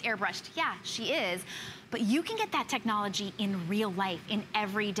 she's just airbrushed. Yeah, she is. But you can get that technology in real life, in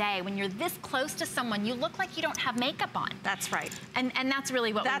every day. When you're this close to someone, you look like you don't have makeup on. That's right. And that's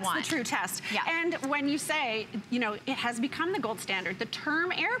really what we want. That's the true test. Yeah. And when you say, you know, it has become the gold standard, the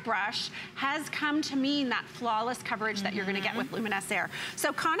term airbrush has come to mean that flawless coverage that you're gonna get with Luminess Air.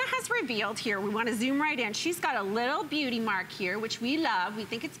 So Kana has revealed here, we wanna zoom right in, she's got a little beauty mark here, which we love, we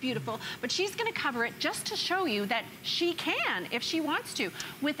think it's beautiful, but she's gonna cover it just to show you that she can, if she wants to,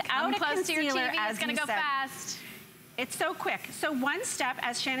 without a concealer, to your TV, as it's gonna go fast. It's so quick. So one step,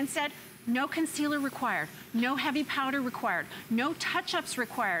 as Shannon said, no concealer required, no heavy powder required, no touch-ups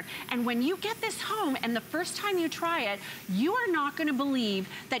required. And when you get this home and the first time you try it, you are not gonna believe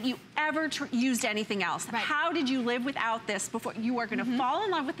that you ever used anything else. Right. How did you live without this before? You are gonna fall in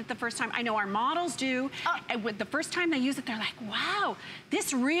love with it the first time. I know our models do. And with the first time they use it, they're like, wow,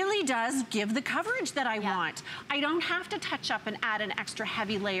 this really does give the coverage that I want. I don't have to touch up and add an extra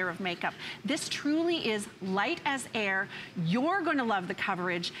heavy layer of makeup. This truly is light as air. You're gonna love the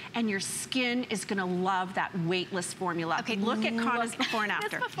coverage, and your skin is gonna love that weightless formula. Okay, look at Kana's before and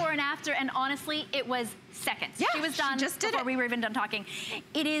after. This before and after, and honestly, it was seconds. Yeah, she was done just did before we were even done talking.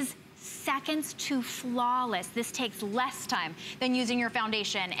 It is seconds to flawless. This takes less time than using your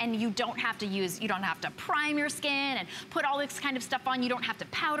foundation, and you don't have to prime your skin and put all this kind of stuff on. You don't have to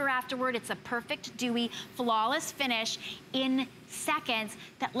powder afterward. It's a perfect, dewy, flawless finish in seconds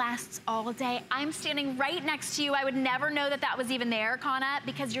that lasts all day. I'm standing right next to you. I would never know that that was even there, Kana,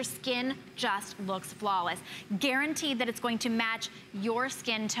 because your skin just looks flawless. Guaranteed that it's going to match your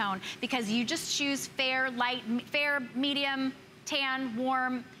skin tone, because you just choose fair, light, fair, medium, tan,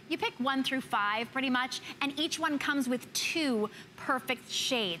 warm. You pick 1 through 5 pretty much, and each one comes with 2 perfect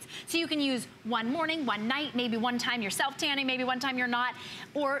shades. So you can use one morning, one night, maybe one time you're self-tanning, maybe one time you're not,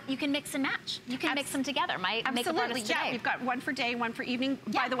 or you can mix and match. You can mix them together. My makeup artist today. Yeah, we've got one for day, one for evening.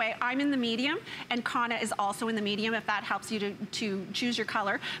 By the way, I'm in the medium, and Kana is also in the medium, if that helps you to choose your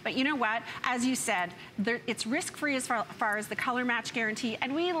color. But you know what? As you said, it's risk-free as far as the color match guarantee,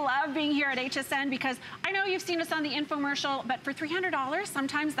 and we love being here at HSN, because I know you've seen us on the infomercial, but for $300,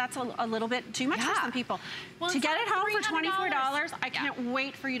 sometimes that's a little bit too much for some people. Well, to get it home for $24, I can't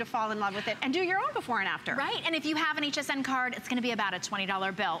wait for you to fall in love with it and do your own before and after. Right, and if you have an HSN card, it's gonna be about a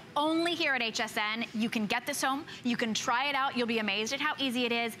 $20 bill. Only here at HSN, you can get this home, you can try it out, you'll be amazed at how easy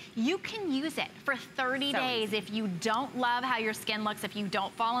it is. You can use it for 30 days if you don't love how your skin looks, if you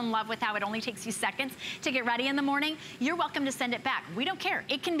don't fall in love with how it only takes you seconds to get ready in the morning, you're welcome to send it back. We don't care,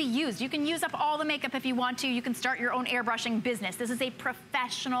 it can be used. You can use up all the makeup if you want to. You can start your own airbrushing business. This is a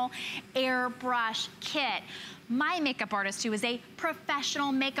professional airbrush kit. My makeup artist, who is a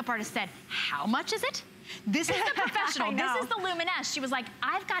professional makeup artist, said, how much is it? This is the professional. This is the Luminess. She was like,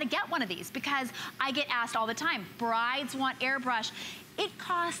 I've got to get one of these, because I get asked all the time, brides want airbrush. It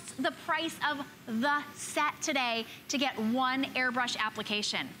costs the price of the set today to get one airbrush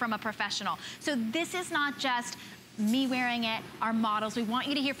application from a professional. So this is not just me wearing it, our models. We want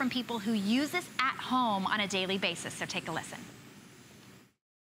you to hear from people who use this at home on a daily basis. So take a listen.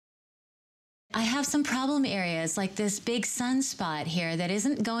 I have some problem areas like this big sunspot here that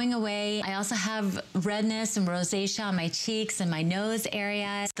isn't going away. I also have redness and rosacea on my cheeks and my nose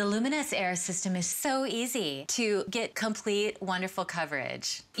area. The Luminess Air system is so easy to get complete, wonderful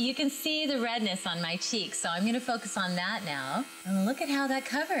coverage. You can see the redness on my cheeks, so I'm gonna focus on that now. And look at how that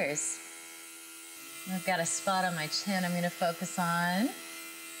covers. I've got a spot on my chin I'm gonna focus on.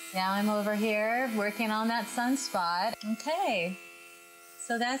 Now I'm over here working on that sunspot. Okay.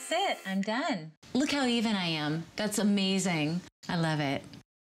 So that's it, I'm done. Look how even I am. That's amazing. I love it.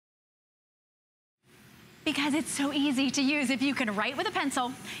 Because it's so easy to use. If you can write with a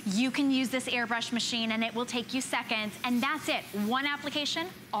pencil, you can use this airbrush machine and it will take you seconds, and that's it. One application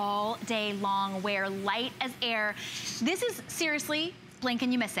all day long. Wear light as air. This is seriously blink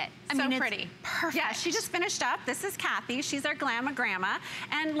and you miss it. I mean, pretty. It's perfect. Yeah, she just finished up. This is Kathy. She's our Glamma-Gramma.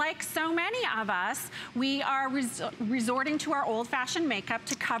 And like so many of us, we are resorting to our old-fashioned makeup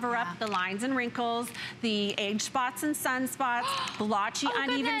to cover up the lines and wrinkles, the age spots and sunspots, blotchy,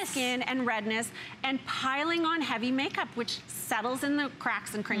 uneven skin and redness, and piling on heavy makeup, which settles in the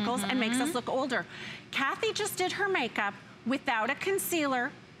cracks and crinkles and makes us look older. Kathy just did her makeup without a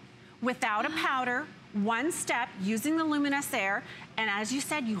concealer, without a powder, one step using the Luminess Air. And as you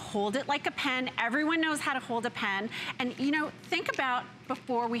said, you hold it like a pen. Everyone knows how to hold a pen. And you know, think about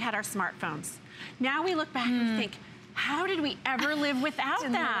before we had our smartphones. Now we look back and think, how did we ever live without that?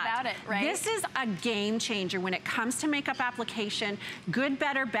 Without it, right? This is a game changer when it comes to makeup application. Good,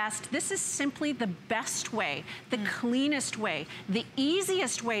 better, best. This is simply the best way, the cleanest way, the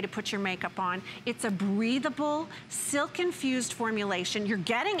easiest way to put your makeup on. It's a breathable, silk-infused formulation. You're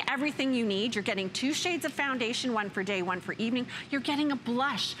getting everything you need. You're getting 2 shades of foundation, one for day, one for evening. You're getting a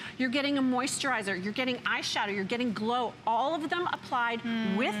blush. You're getting a moisturizer. You're getting eyeshadow. You're getting glow. All of them applied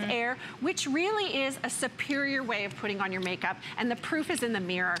with air, which really is a superior way of putting on your makeup, and the proof is in the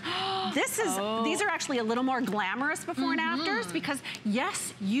mirror. These are actually a little more glamorous before and afters, because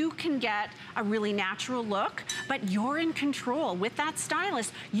yes, you can get a really natural look, but you're in control. With that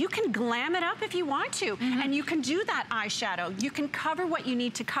stylist, you can glam it up if you want to, and you can do that eyeshadow. You can cover what you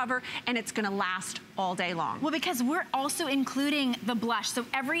need to cover, and it's gonna last all day long. Well, because we're also including the blush. So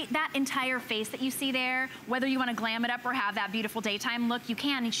that entire face that you see there, whether you want to glam it up or have that beautiful daytime look, you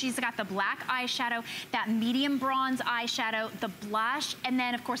can. And she's got the black eyeshadow, that medium bronze eyeshadow, the blush, and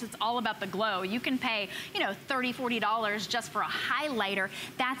then of course it's all about the glow. You can pay, you know, $30, $40 just for a highlighter.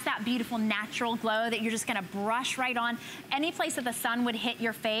 That's that beautiful natural glow that you're just gonna brush right on. Any place that the sun would hit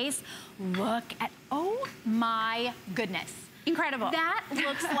your face, look at, oh my goodness. Incredible. That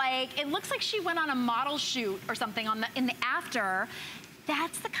looks like, it looks like she went on a model shoot or something in the after.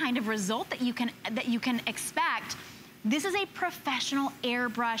 That's the kind of result that you can expect. This is a professional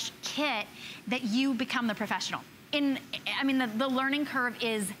airbrush kit that you become the professional. I mean, the learning curve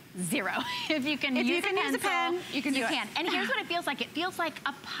is 0. If you can use a pen, you can do it. And here's what it feels like. It feels like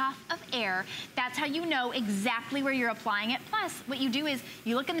a puff of air. That's how you know exactly where you're applying it. Plus, what you do is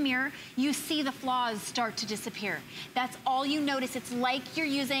you look in the mirror, you see the flaws start to disappear. That's all you notice. It's like you're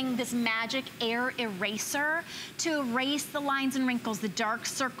using this magic air eraser to erase the lines and wrinkles, the dark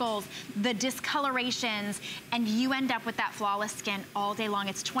circles, the discolorations, and you end up with that flawless skin all day long.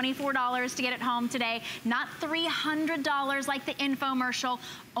 It's $24 to get it home today, not $300 like the infomercial.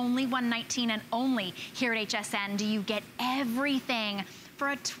 Only $119, and only here at HSN do you get everything for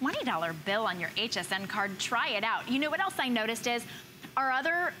a $20 bill on your HSN card. Try it out. You know what else I noticed is our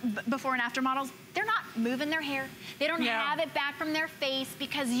other before and after models, they're not moving their hair. They don't have it back from their face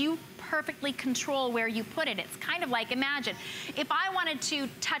because you perfectly control where you put it. It's kind of like, imagine, if I wanted to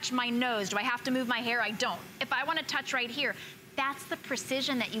touch my nose, do I have to move my hair? I don't. If I want to touch right here, that's the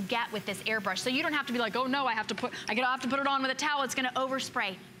precision that you get with this airbrush. So you don't have to be like, oh no, I have to put it on with a towel. It's gonna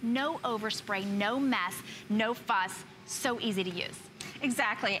overspray. No overspray, no mess, no fuss. So easy to use.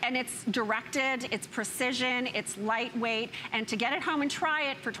 Exactly, and it's directed, it's precision, it's lightweight, and to get it home and try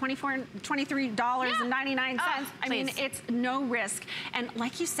it for $23.99, I mean, it's no risk. And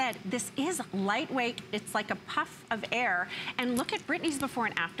like you said, this is lightweight, it's like a puff of air, and look at Brittany's before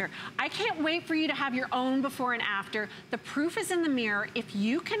and after. I can't wait for you to have your own before and after. The proof is in the mirror. If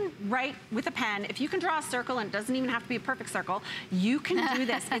you can write with a pen, if you can draw a circle, and it doesn't even have to be a perfect circle, you can do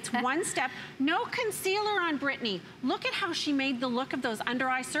this. It's one step. No concealer on Brittany. Look at how she made the look of those under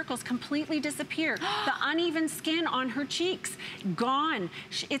eye circles completely disappear. The uneven skin on her cheeks, gone.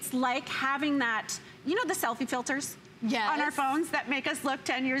 It's like having that, you know, the selfie filters on our phones that make us look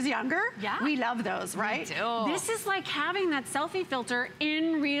 10 years younger? Yeah. We love those, right? We do. This is like having that selfie filter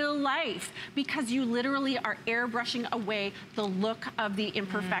in real life because you literally are airbrushing away the look of the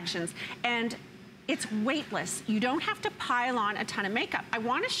imperfections. And it's weightless. You don't have to pile on a ton of makeup. I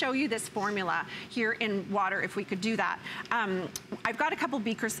want to show you this formula here in water, if we could do that. I've got a couple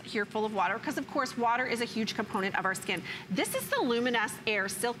beakers here full of water because, of course, water is a huge component of our skin. This is the Luminess Air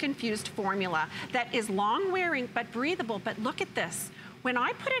Silk Infused formula that is long wearing but breathable. But look at this. When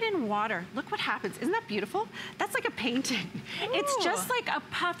I put it in water, look what happens. Isn't that beautiful? That's like a painting. Ooh. It's just like a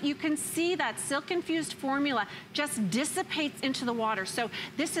puff. You can see that silk infused formula just dissipates into the water. So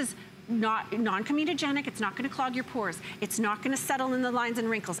this is not non-comedogenic. It's not going to clog your pores. It's not going to settle in the lines and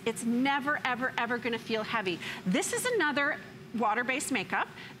wrinkles. It's never, ever, ever going to feel heavy. This is another water-based makeup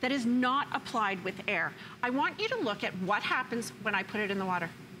that is not applied with air. I want you to look at what happens when I put it in the water.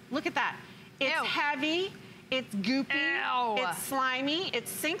 Look at that. It's heavy. It's goopy. Ew. It's slimy. It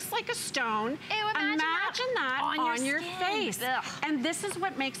sinks like a stone. Ew, imagine that on your skin. face. Ugh. And this is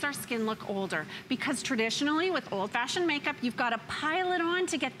what makes our skin look older. Because traditionally, with old-fashioned makeup, you've got to pile it on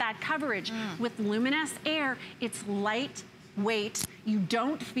to get that coverage. With Luminess Air, it's lightweight. You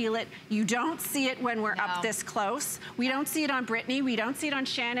don't feel it. You don't see it when we're up this close. We don't see it on Brittany. We don't see it on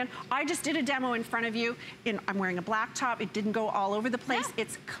Shannon. I just did a demo in front of you. I'm wearing a black top. It didn't go all over the place. Yeah.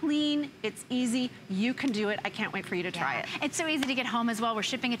 It's clean. It's easy. You can do it. I can't wait for you to try it. It's so easy to get home as well. We're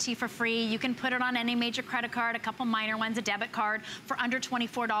shipping it to you for free. You can put it on any major credit card, a couple minor ones, a debit card for under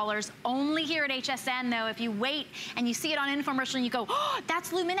 $24. Only here at HSN, though. If you wait and you see it on an infomercial and you go, oh,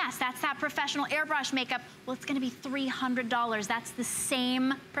 that's Luminess. That's that professional airbrush makeup. Well, it's going to be $300. That's the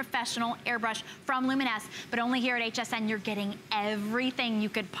same professional airbrush from Luminess, but only here at HSN you're getting everything you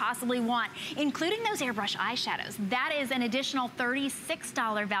could possibly want, including those airbrush eyeshadows. That is an additional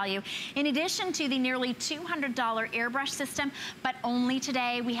 $36 value, in addition to the nearly $200 airbrush system, but only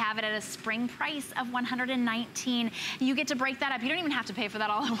today we have it at a spring price of $119. You get to break that up. You don't even have to pay for that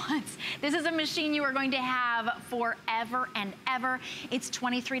all at once. This is a machine you are going to have forever and ever. It's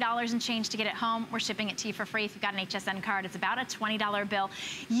 $23 and change to get it home. We're shipping it to you for free. If you've got an HSN card, it's about a $20 bill.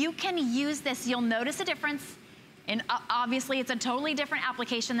 You can use this. You'll notice a difference. And obviously, it's a totally different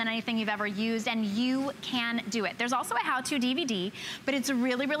application than anything you've ever used, and you can do it. There's also a how-to DVD, but it's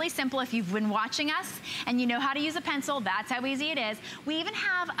really, really simple. If you've been watching us and you know how to use a pencil, that's how easy it is. We even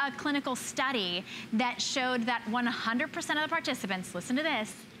have a clinical study that showed that 100% of the participants, listen to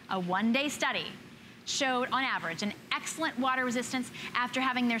this, a one-day study, showed on average an excellent water resistance after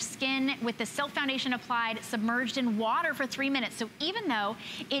having their skin with the Silk Foundation applied submerged in water for 3 minutes. So even though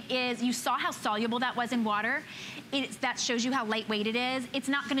it is, you saw how soluble that was in water, that shows you how lightweight it is. It's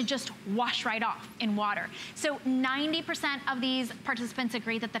not gonna just wash right off in water. So 90% of these participants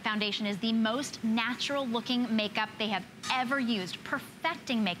agree that the foundation is the most natural looking makeup they have ever used,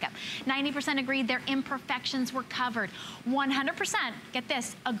 perfecting makeup. 90% agreed their imperfections were covered. 100%, get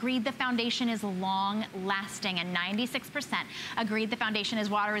this, agreed the foundation is long lasting, and 96% agreed the foundation is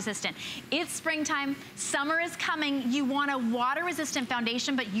water resistant. It's springtime, summer is coming. You want a water resistant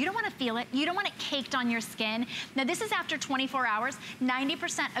foundation, but you don't want to feel it. You don't want it caked on your skin. Now this is after 24 hours.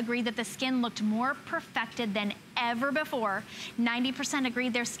 90% agreed that the skin looked more perfected than ever before. 90%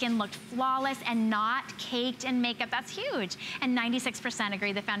 agreed their skin looked flawless and not caked in makeup. That's huge. And 96%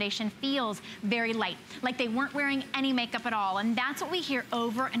 agreed the foundation feels very light, like they weren't wearing any makeup at all. And that's what we hear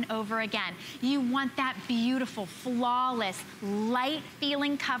over and over again. You want that beautiful, flawless, light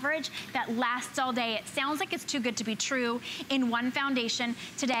feeling coverage that lasts all day. It sounds like it's too good to be true in one foundation.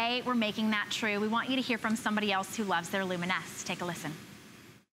 Today, we're making that true. We want you to hear from somebody else who loves their Luminess. Take a listen.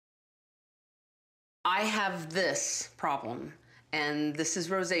 I have this problem, and this is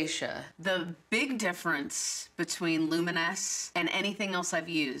rosacea. The big difference between Luminess and anything else I've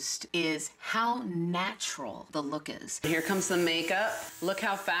used is how natural the look is. Here comes the makeup. Look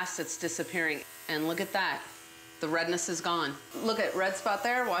how fast it's disappearing. And look at that. The redness is gone. Look at red spot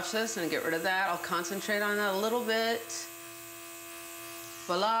there. Watch this and get rid of that. I'll concentrate on that a little bit.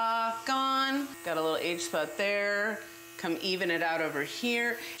 Voila, gone. Got a little age spot there. Come even it out over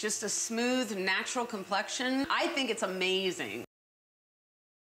here. Just a smooth, natural complexion. I think it's amazing.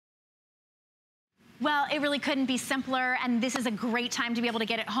 Well, it really couldn't be simpler, and this is a great time to be able to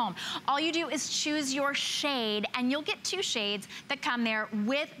get it home. All you do is choose your shade, and you'll get 2 shades that come there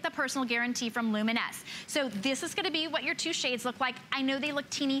with the personal guarantee from Luminess. So this is gonna be what your 2 shades look like. I know they look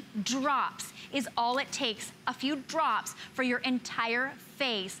teeny. Drops is all it takes, a few drops for your entire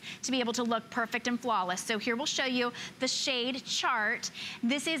face to be able to look perfect and flawless. So here we'll show you the shade chart.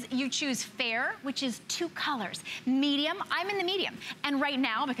 This is, you choose fair, which is 2 colors. Medium, I'm in the medium. And right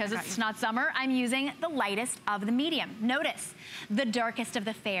now, because it's not summer, I'm using the lightest of the medium. Notice, the darkest of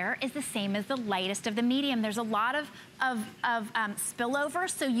the fair is the same as the lightest of the medium. There's a lot of spillover,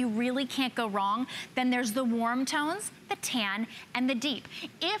 so you really can't go wrong. Then there's the warm tones, the tan, and the deep.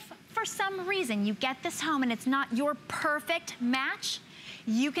 If for some reason you get this home and it's not your perfect match,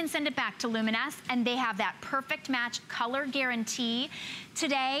 you can send it back to Luminess, and they have that perfect match color guarantee.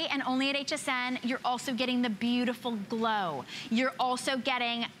 Today, and only at HSN, you're also getting the beautiful glow. You're also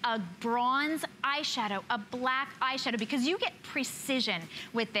getting a bronze eyeshadow, a black eyeshadow, because you get precision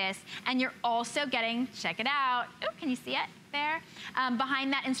with this, and you're also getting, check it out. Oh, can you see it? There.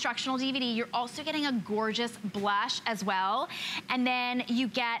 Behind that instructional DVD, you're also getting a gorgeous blush as well. And then you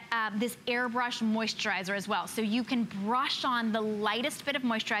get this airbrush moisturizer as well. So you can brush on the lightest bit of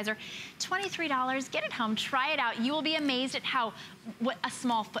moisturizer. $23, get it home, try it out. You will be amazed at what a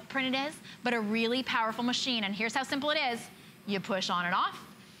small footprint it is, but a really powerful machine. And here's how simple it is. You push on and off.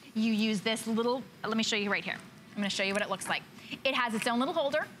 You use this little, let me show you right here. I'm gonna show you what it looks like. It has its own little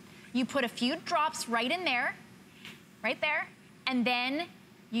holder. You put a few drops right in there, and then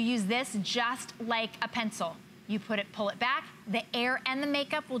you use this just like a pencil. You pull it back, the air and the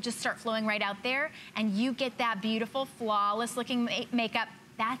makeup will just start flowing right out there, and you get that beautiful, flawless looking makeup.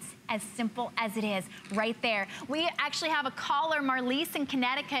 That's as simple as it is, right there. We actually have a caller, Marlise in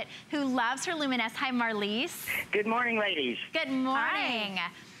Connecticut, who loves her Luminess. Hi, Marlise. Good morning, ladies. Good morning.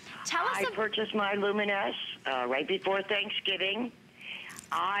 Hi. Tell us. I purchased my Luminess right before Thanksgiving.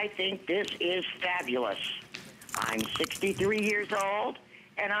 I think this is fabulous. I'm 63 years old,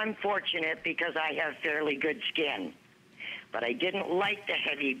 and I'm fortunate because I have fairly good skin. But I didn't like the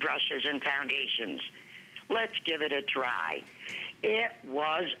heavy brushes and foundations. Let's give it a try. It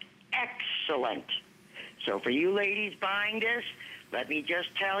was excellent. So for you ladies buying this, let me just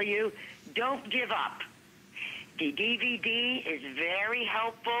tell you, don't give up. The DVD is very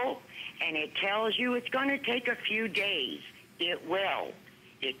helpful, and it tells you it's going to take a few days. It will.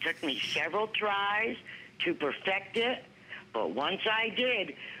 It took me several tries to perfect it, but once I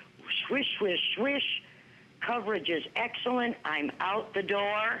did, swish, swish, swish, coverage is excellent. I'm out the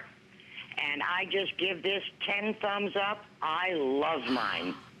door, and I just give this 10 thumbs up. I love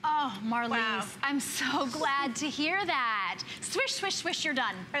mine. Oh, Marlise, wow. I'm so glad to hear that. Swish, swish, swish, you're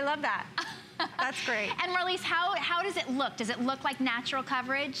done. I love that. That's great. And Marlise, how does it look? Does it look like natural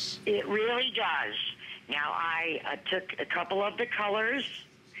coverage? It really does. Now, I took a couple of the colors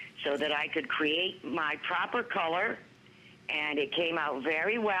so that I could create my proper color, and it came out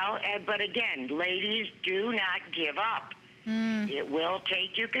very well. But again, ladies, do not give up. It will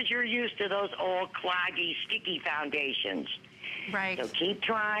take you because you're used to those old cloggy, sticky foundations. Right. So keep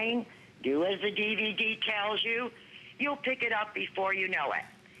trying. Do as the DVD tells you. You'll pick it up before you know it.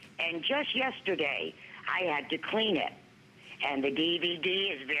 And just yesterday, I had to clean it. And the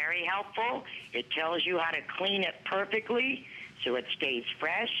DVD is very helpful. It tells you how to clean it perfectly so it stays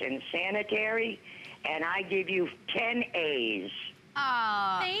fresh and sanitary. And I give you 10 A's.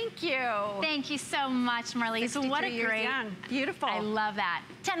 Oh, thank you. Thank you so much, Marlise. What a great, beautiful. I love that.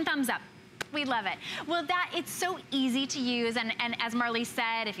 10 thumbs up. We love it. Well, it's so easy to use, and as Marlise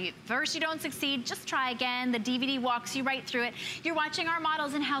said, if first you don't succeed, just try again. The DVD walks you right through it. You're watching our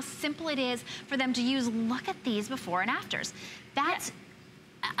models and how simple it is for them to use. Look at these before and afters. That's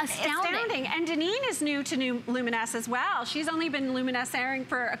astounding. And Deneen is new to Luminess as well. She's only been Luminess airing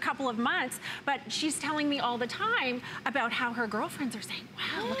for a couple of months, but she's telling me all the time about how her girlfriends are saying,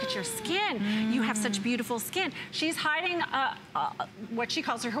 wow, look at your skin. You have such beautiful skin. She's hiding what she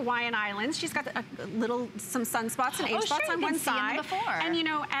calls her Hawaiian Islands. She's got some sunspots and age spots on one side. And you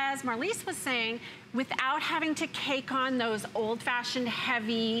know, as Marlise was saying, without having to cake on those old-fashioned,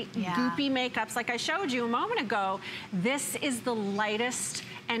 heavy, goopy makeups like I showed you a moment ago, this is the lightest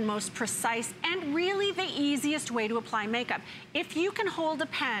and most precise and really the easiest way to apply makeup. If you can hold a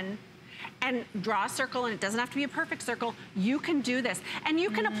pen and draw a circle, and it doesn't have to be a perfect circle, you can do this. And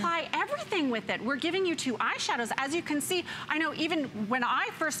you can apply everything with it. We're giving you 2 eyeshadows. As you can see, I know even when I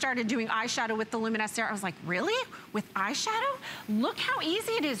first started doing eyeshadow with the Luminess Air, I was like, really? With eyeshadow? Look how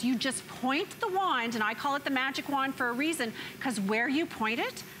easy it is. You just point the wand, and I call it the magic wand for a reason, because where you point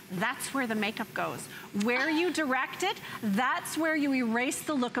it, that's where the makeup goes. Where you direct it, that's where you erase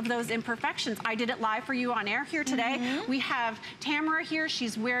the look of those imperfections. I did it live for you on air here today. We have Tamara here.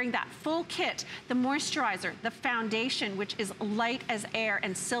 She's wearing that full kit, the moisturizer, the foundation, which is light as air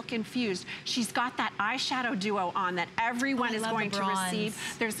and silk infused. She's got that eyeshadow duo on that everyone is going to receive.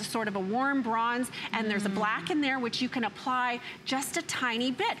 There's a sort of a warm bronze, and there's a black in there, which you can apply just a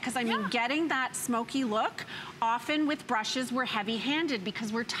tiny bit, because I mean, getting that smoky look, often with brushes, we're heavy-handed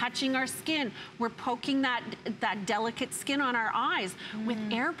because we're touching our skin. We're poking that delicate skin on our eyes. With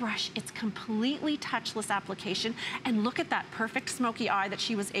airbrush, it's completely touchless application. And look at that perfect smoky eye that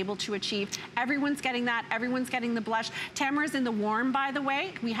she was able to achieve. Everyone's getting that. Everyone's getting the blush. Tamara's in the warm, by the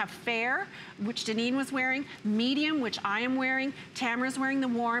way. We have fair, which Deneen was wearing, medium, which I am wearing. Tamara's wearing the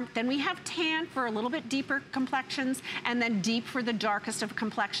warm. Then we have tan for a little bit deeper complexions, and then deep for the darkest of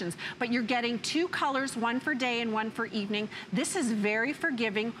complexions. But you're getting 2 colors, one for day and one for evening. This is very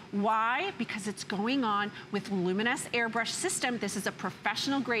forgiving. Why? Because it's going on with Luminess Airbrush system. This is a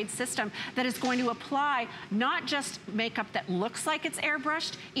professional grade system that is going to apply not just makeup that looks like it's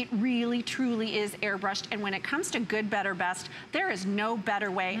airbrushed, it really truly is airbrushed. And when it comes to good, better, best, there is no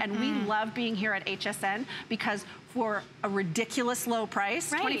better way. And we love being here at HSN because for a ridiculous low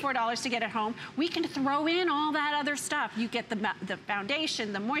price, $24 to get it home. We can throw in all that other stuff. You get the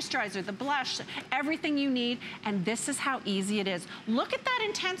foundation, the moisturizer, the blush, everything you need, and this is how easy it is. Look at that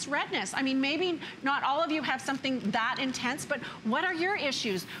intense redness. I mean, maybe not all of you have something that intense, but what are your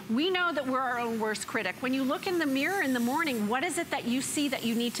issues? We know that we're our own worst critic. When you look in the mirror in the morning, what is it that you see that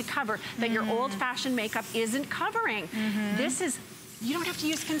you need to cover, that your old-fashioned makeup isn't covering? This is, you don't have to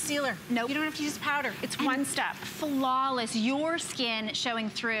use concealer. Nope. You don't have to use powder. It's one step. Flawless, your skin showing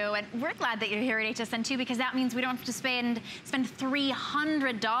through. And we're glad that you're here at HSN too, because that means we don't have to spend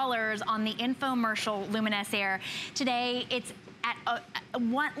 $300 on the infomercial Luminess Air. Today, it's at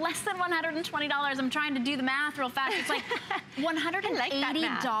less than $120. I'm trying to do the math real fast. It's like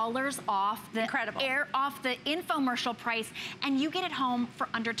 $180 off the off the infomercial price, and you get it home for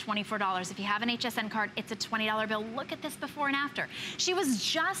under $24. If you have an HSN card, it's a $20 bill. Look at this before and after. She was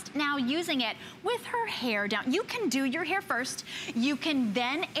just now using it with her hair down. You can do your hair first. You can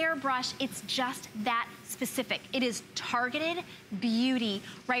then airbrush. It's just that specific. It is targeted beauty,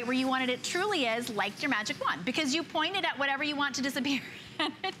 right where you want it. It truly is like your magic wand, because you point it at whatever you want to disappear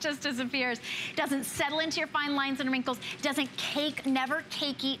and it just disappears. It doesn't settle into your fine lines and wrinkles. It doesn't cake, never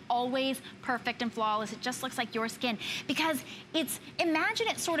cakey, always perfect and flawless. It just looks like your skin, because it's, imagine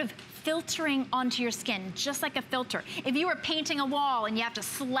it sort of filtering onto your skin, just like a filter. If you were painting a wall and you have to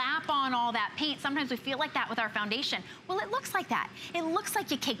slap on all that paint, sometimes we feel like that with our foundation. Well, it looks like that. It looks like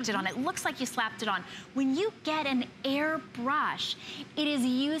you caked it on. It looks like you slapped it on. When you get an air brush, it is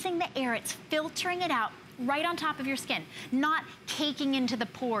using the air, it's filtering it out right on top of your skin, not caking into the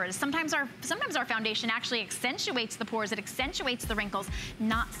pores. Sometimes our foundation actually accentuates the pores, it accentuates the wrinkles.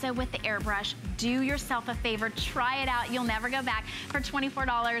 Not so with the airbrush. Do yourself a favor, try it out. You'll never go back. For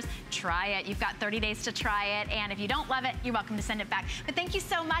 $24, try it. You've got 30 days to try it, and if you don't love it, you're welcome to send it back. But thank you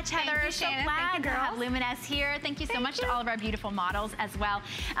so much, Heather. Thank you, Shannon. So glad Thank you, to have Luminess here. Thank you so much to all of our beautiful models as well.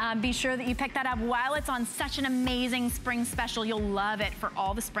 Be sure that you pick that up while it's on such an amazing spring special. You'll love it for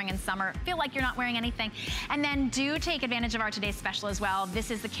all the spring and summer. Feel like you're not wearing anything. And then do take advantage of our today's special as well.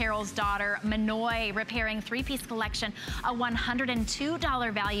 This is the Carol's Daughter Minoy Repairing 3-piece collection, a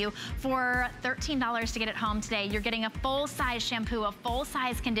 $102 value for $13 to get it home today. You're getting a full-size shampoo, a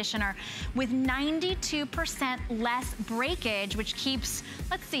full-size conditioner with 92% less breakage, which keeps,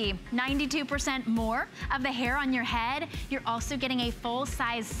 let's see, 92% more of the hair on your head. You're also getting a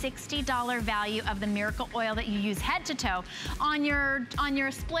full-size $60 value of the Miracle Oil that you use head to toe on your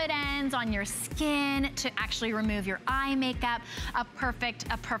split ends, on your skin, to actually remove your eye makeup. A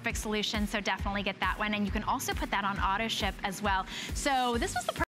perfect solution. So definitely get that one, and you can also put that on auto ship as well. So this was the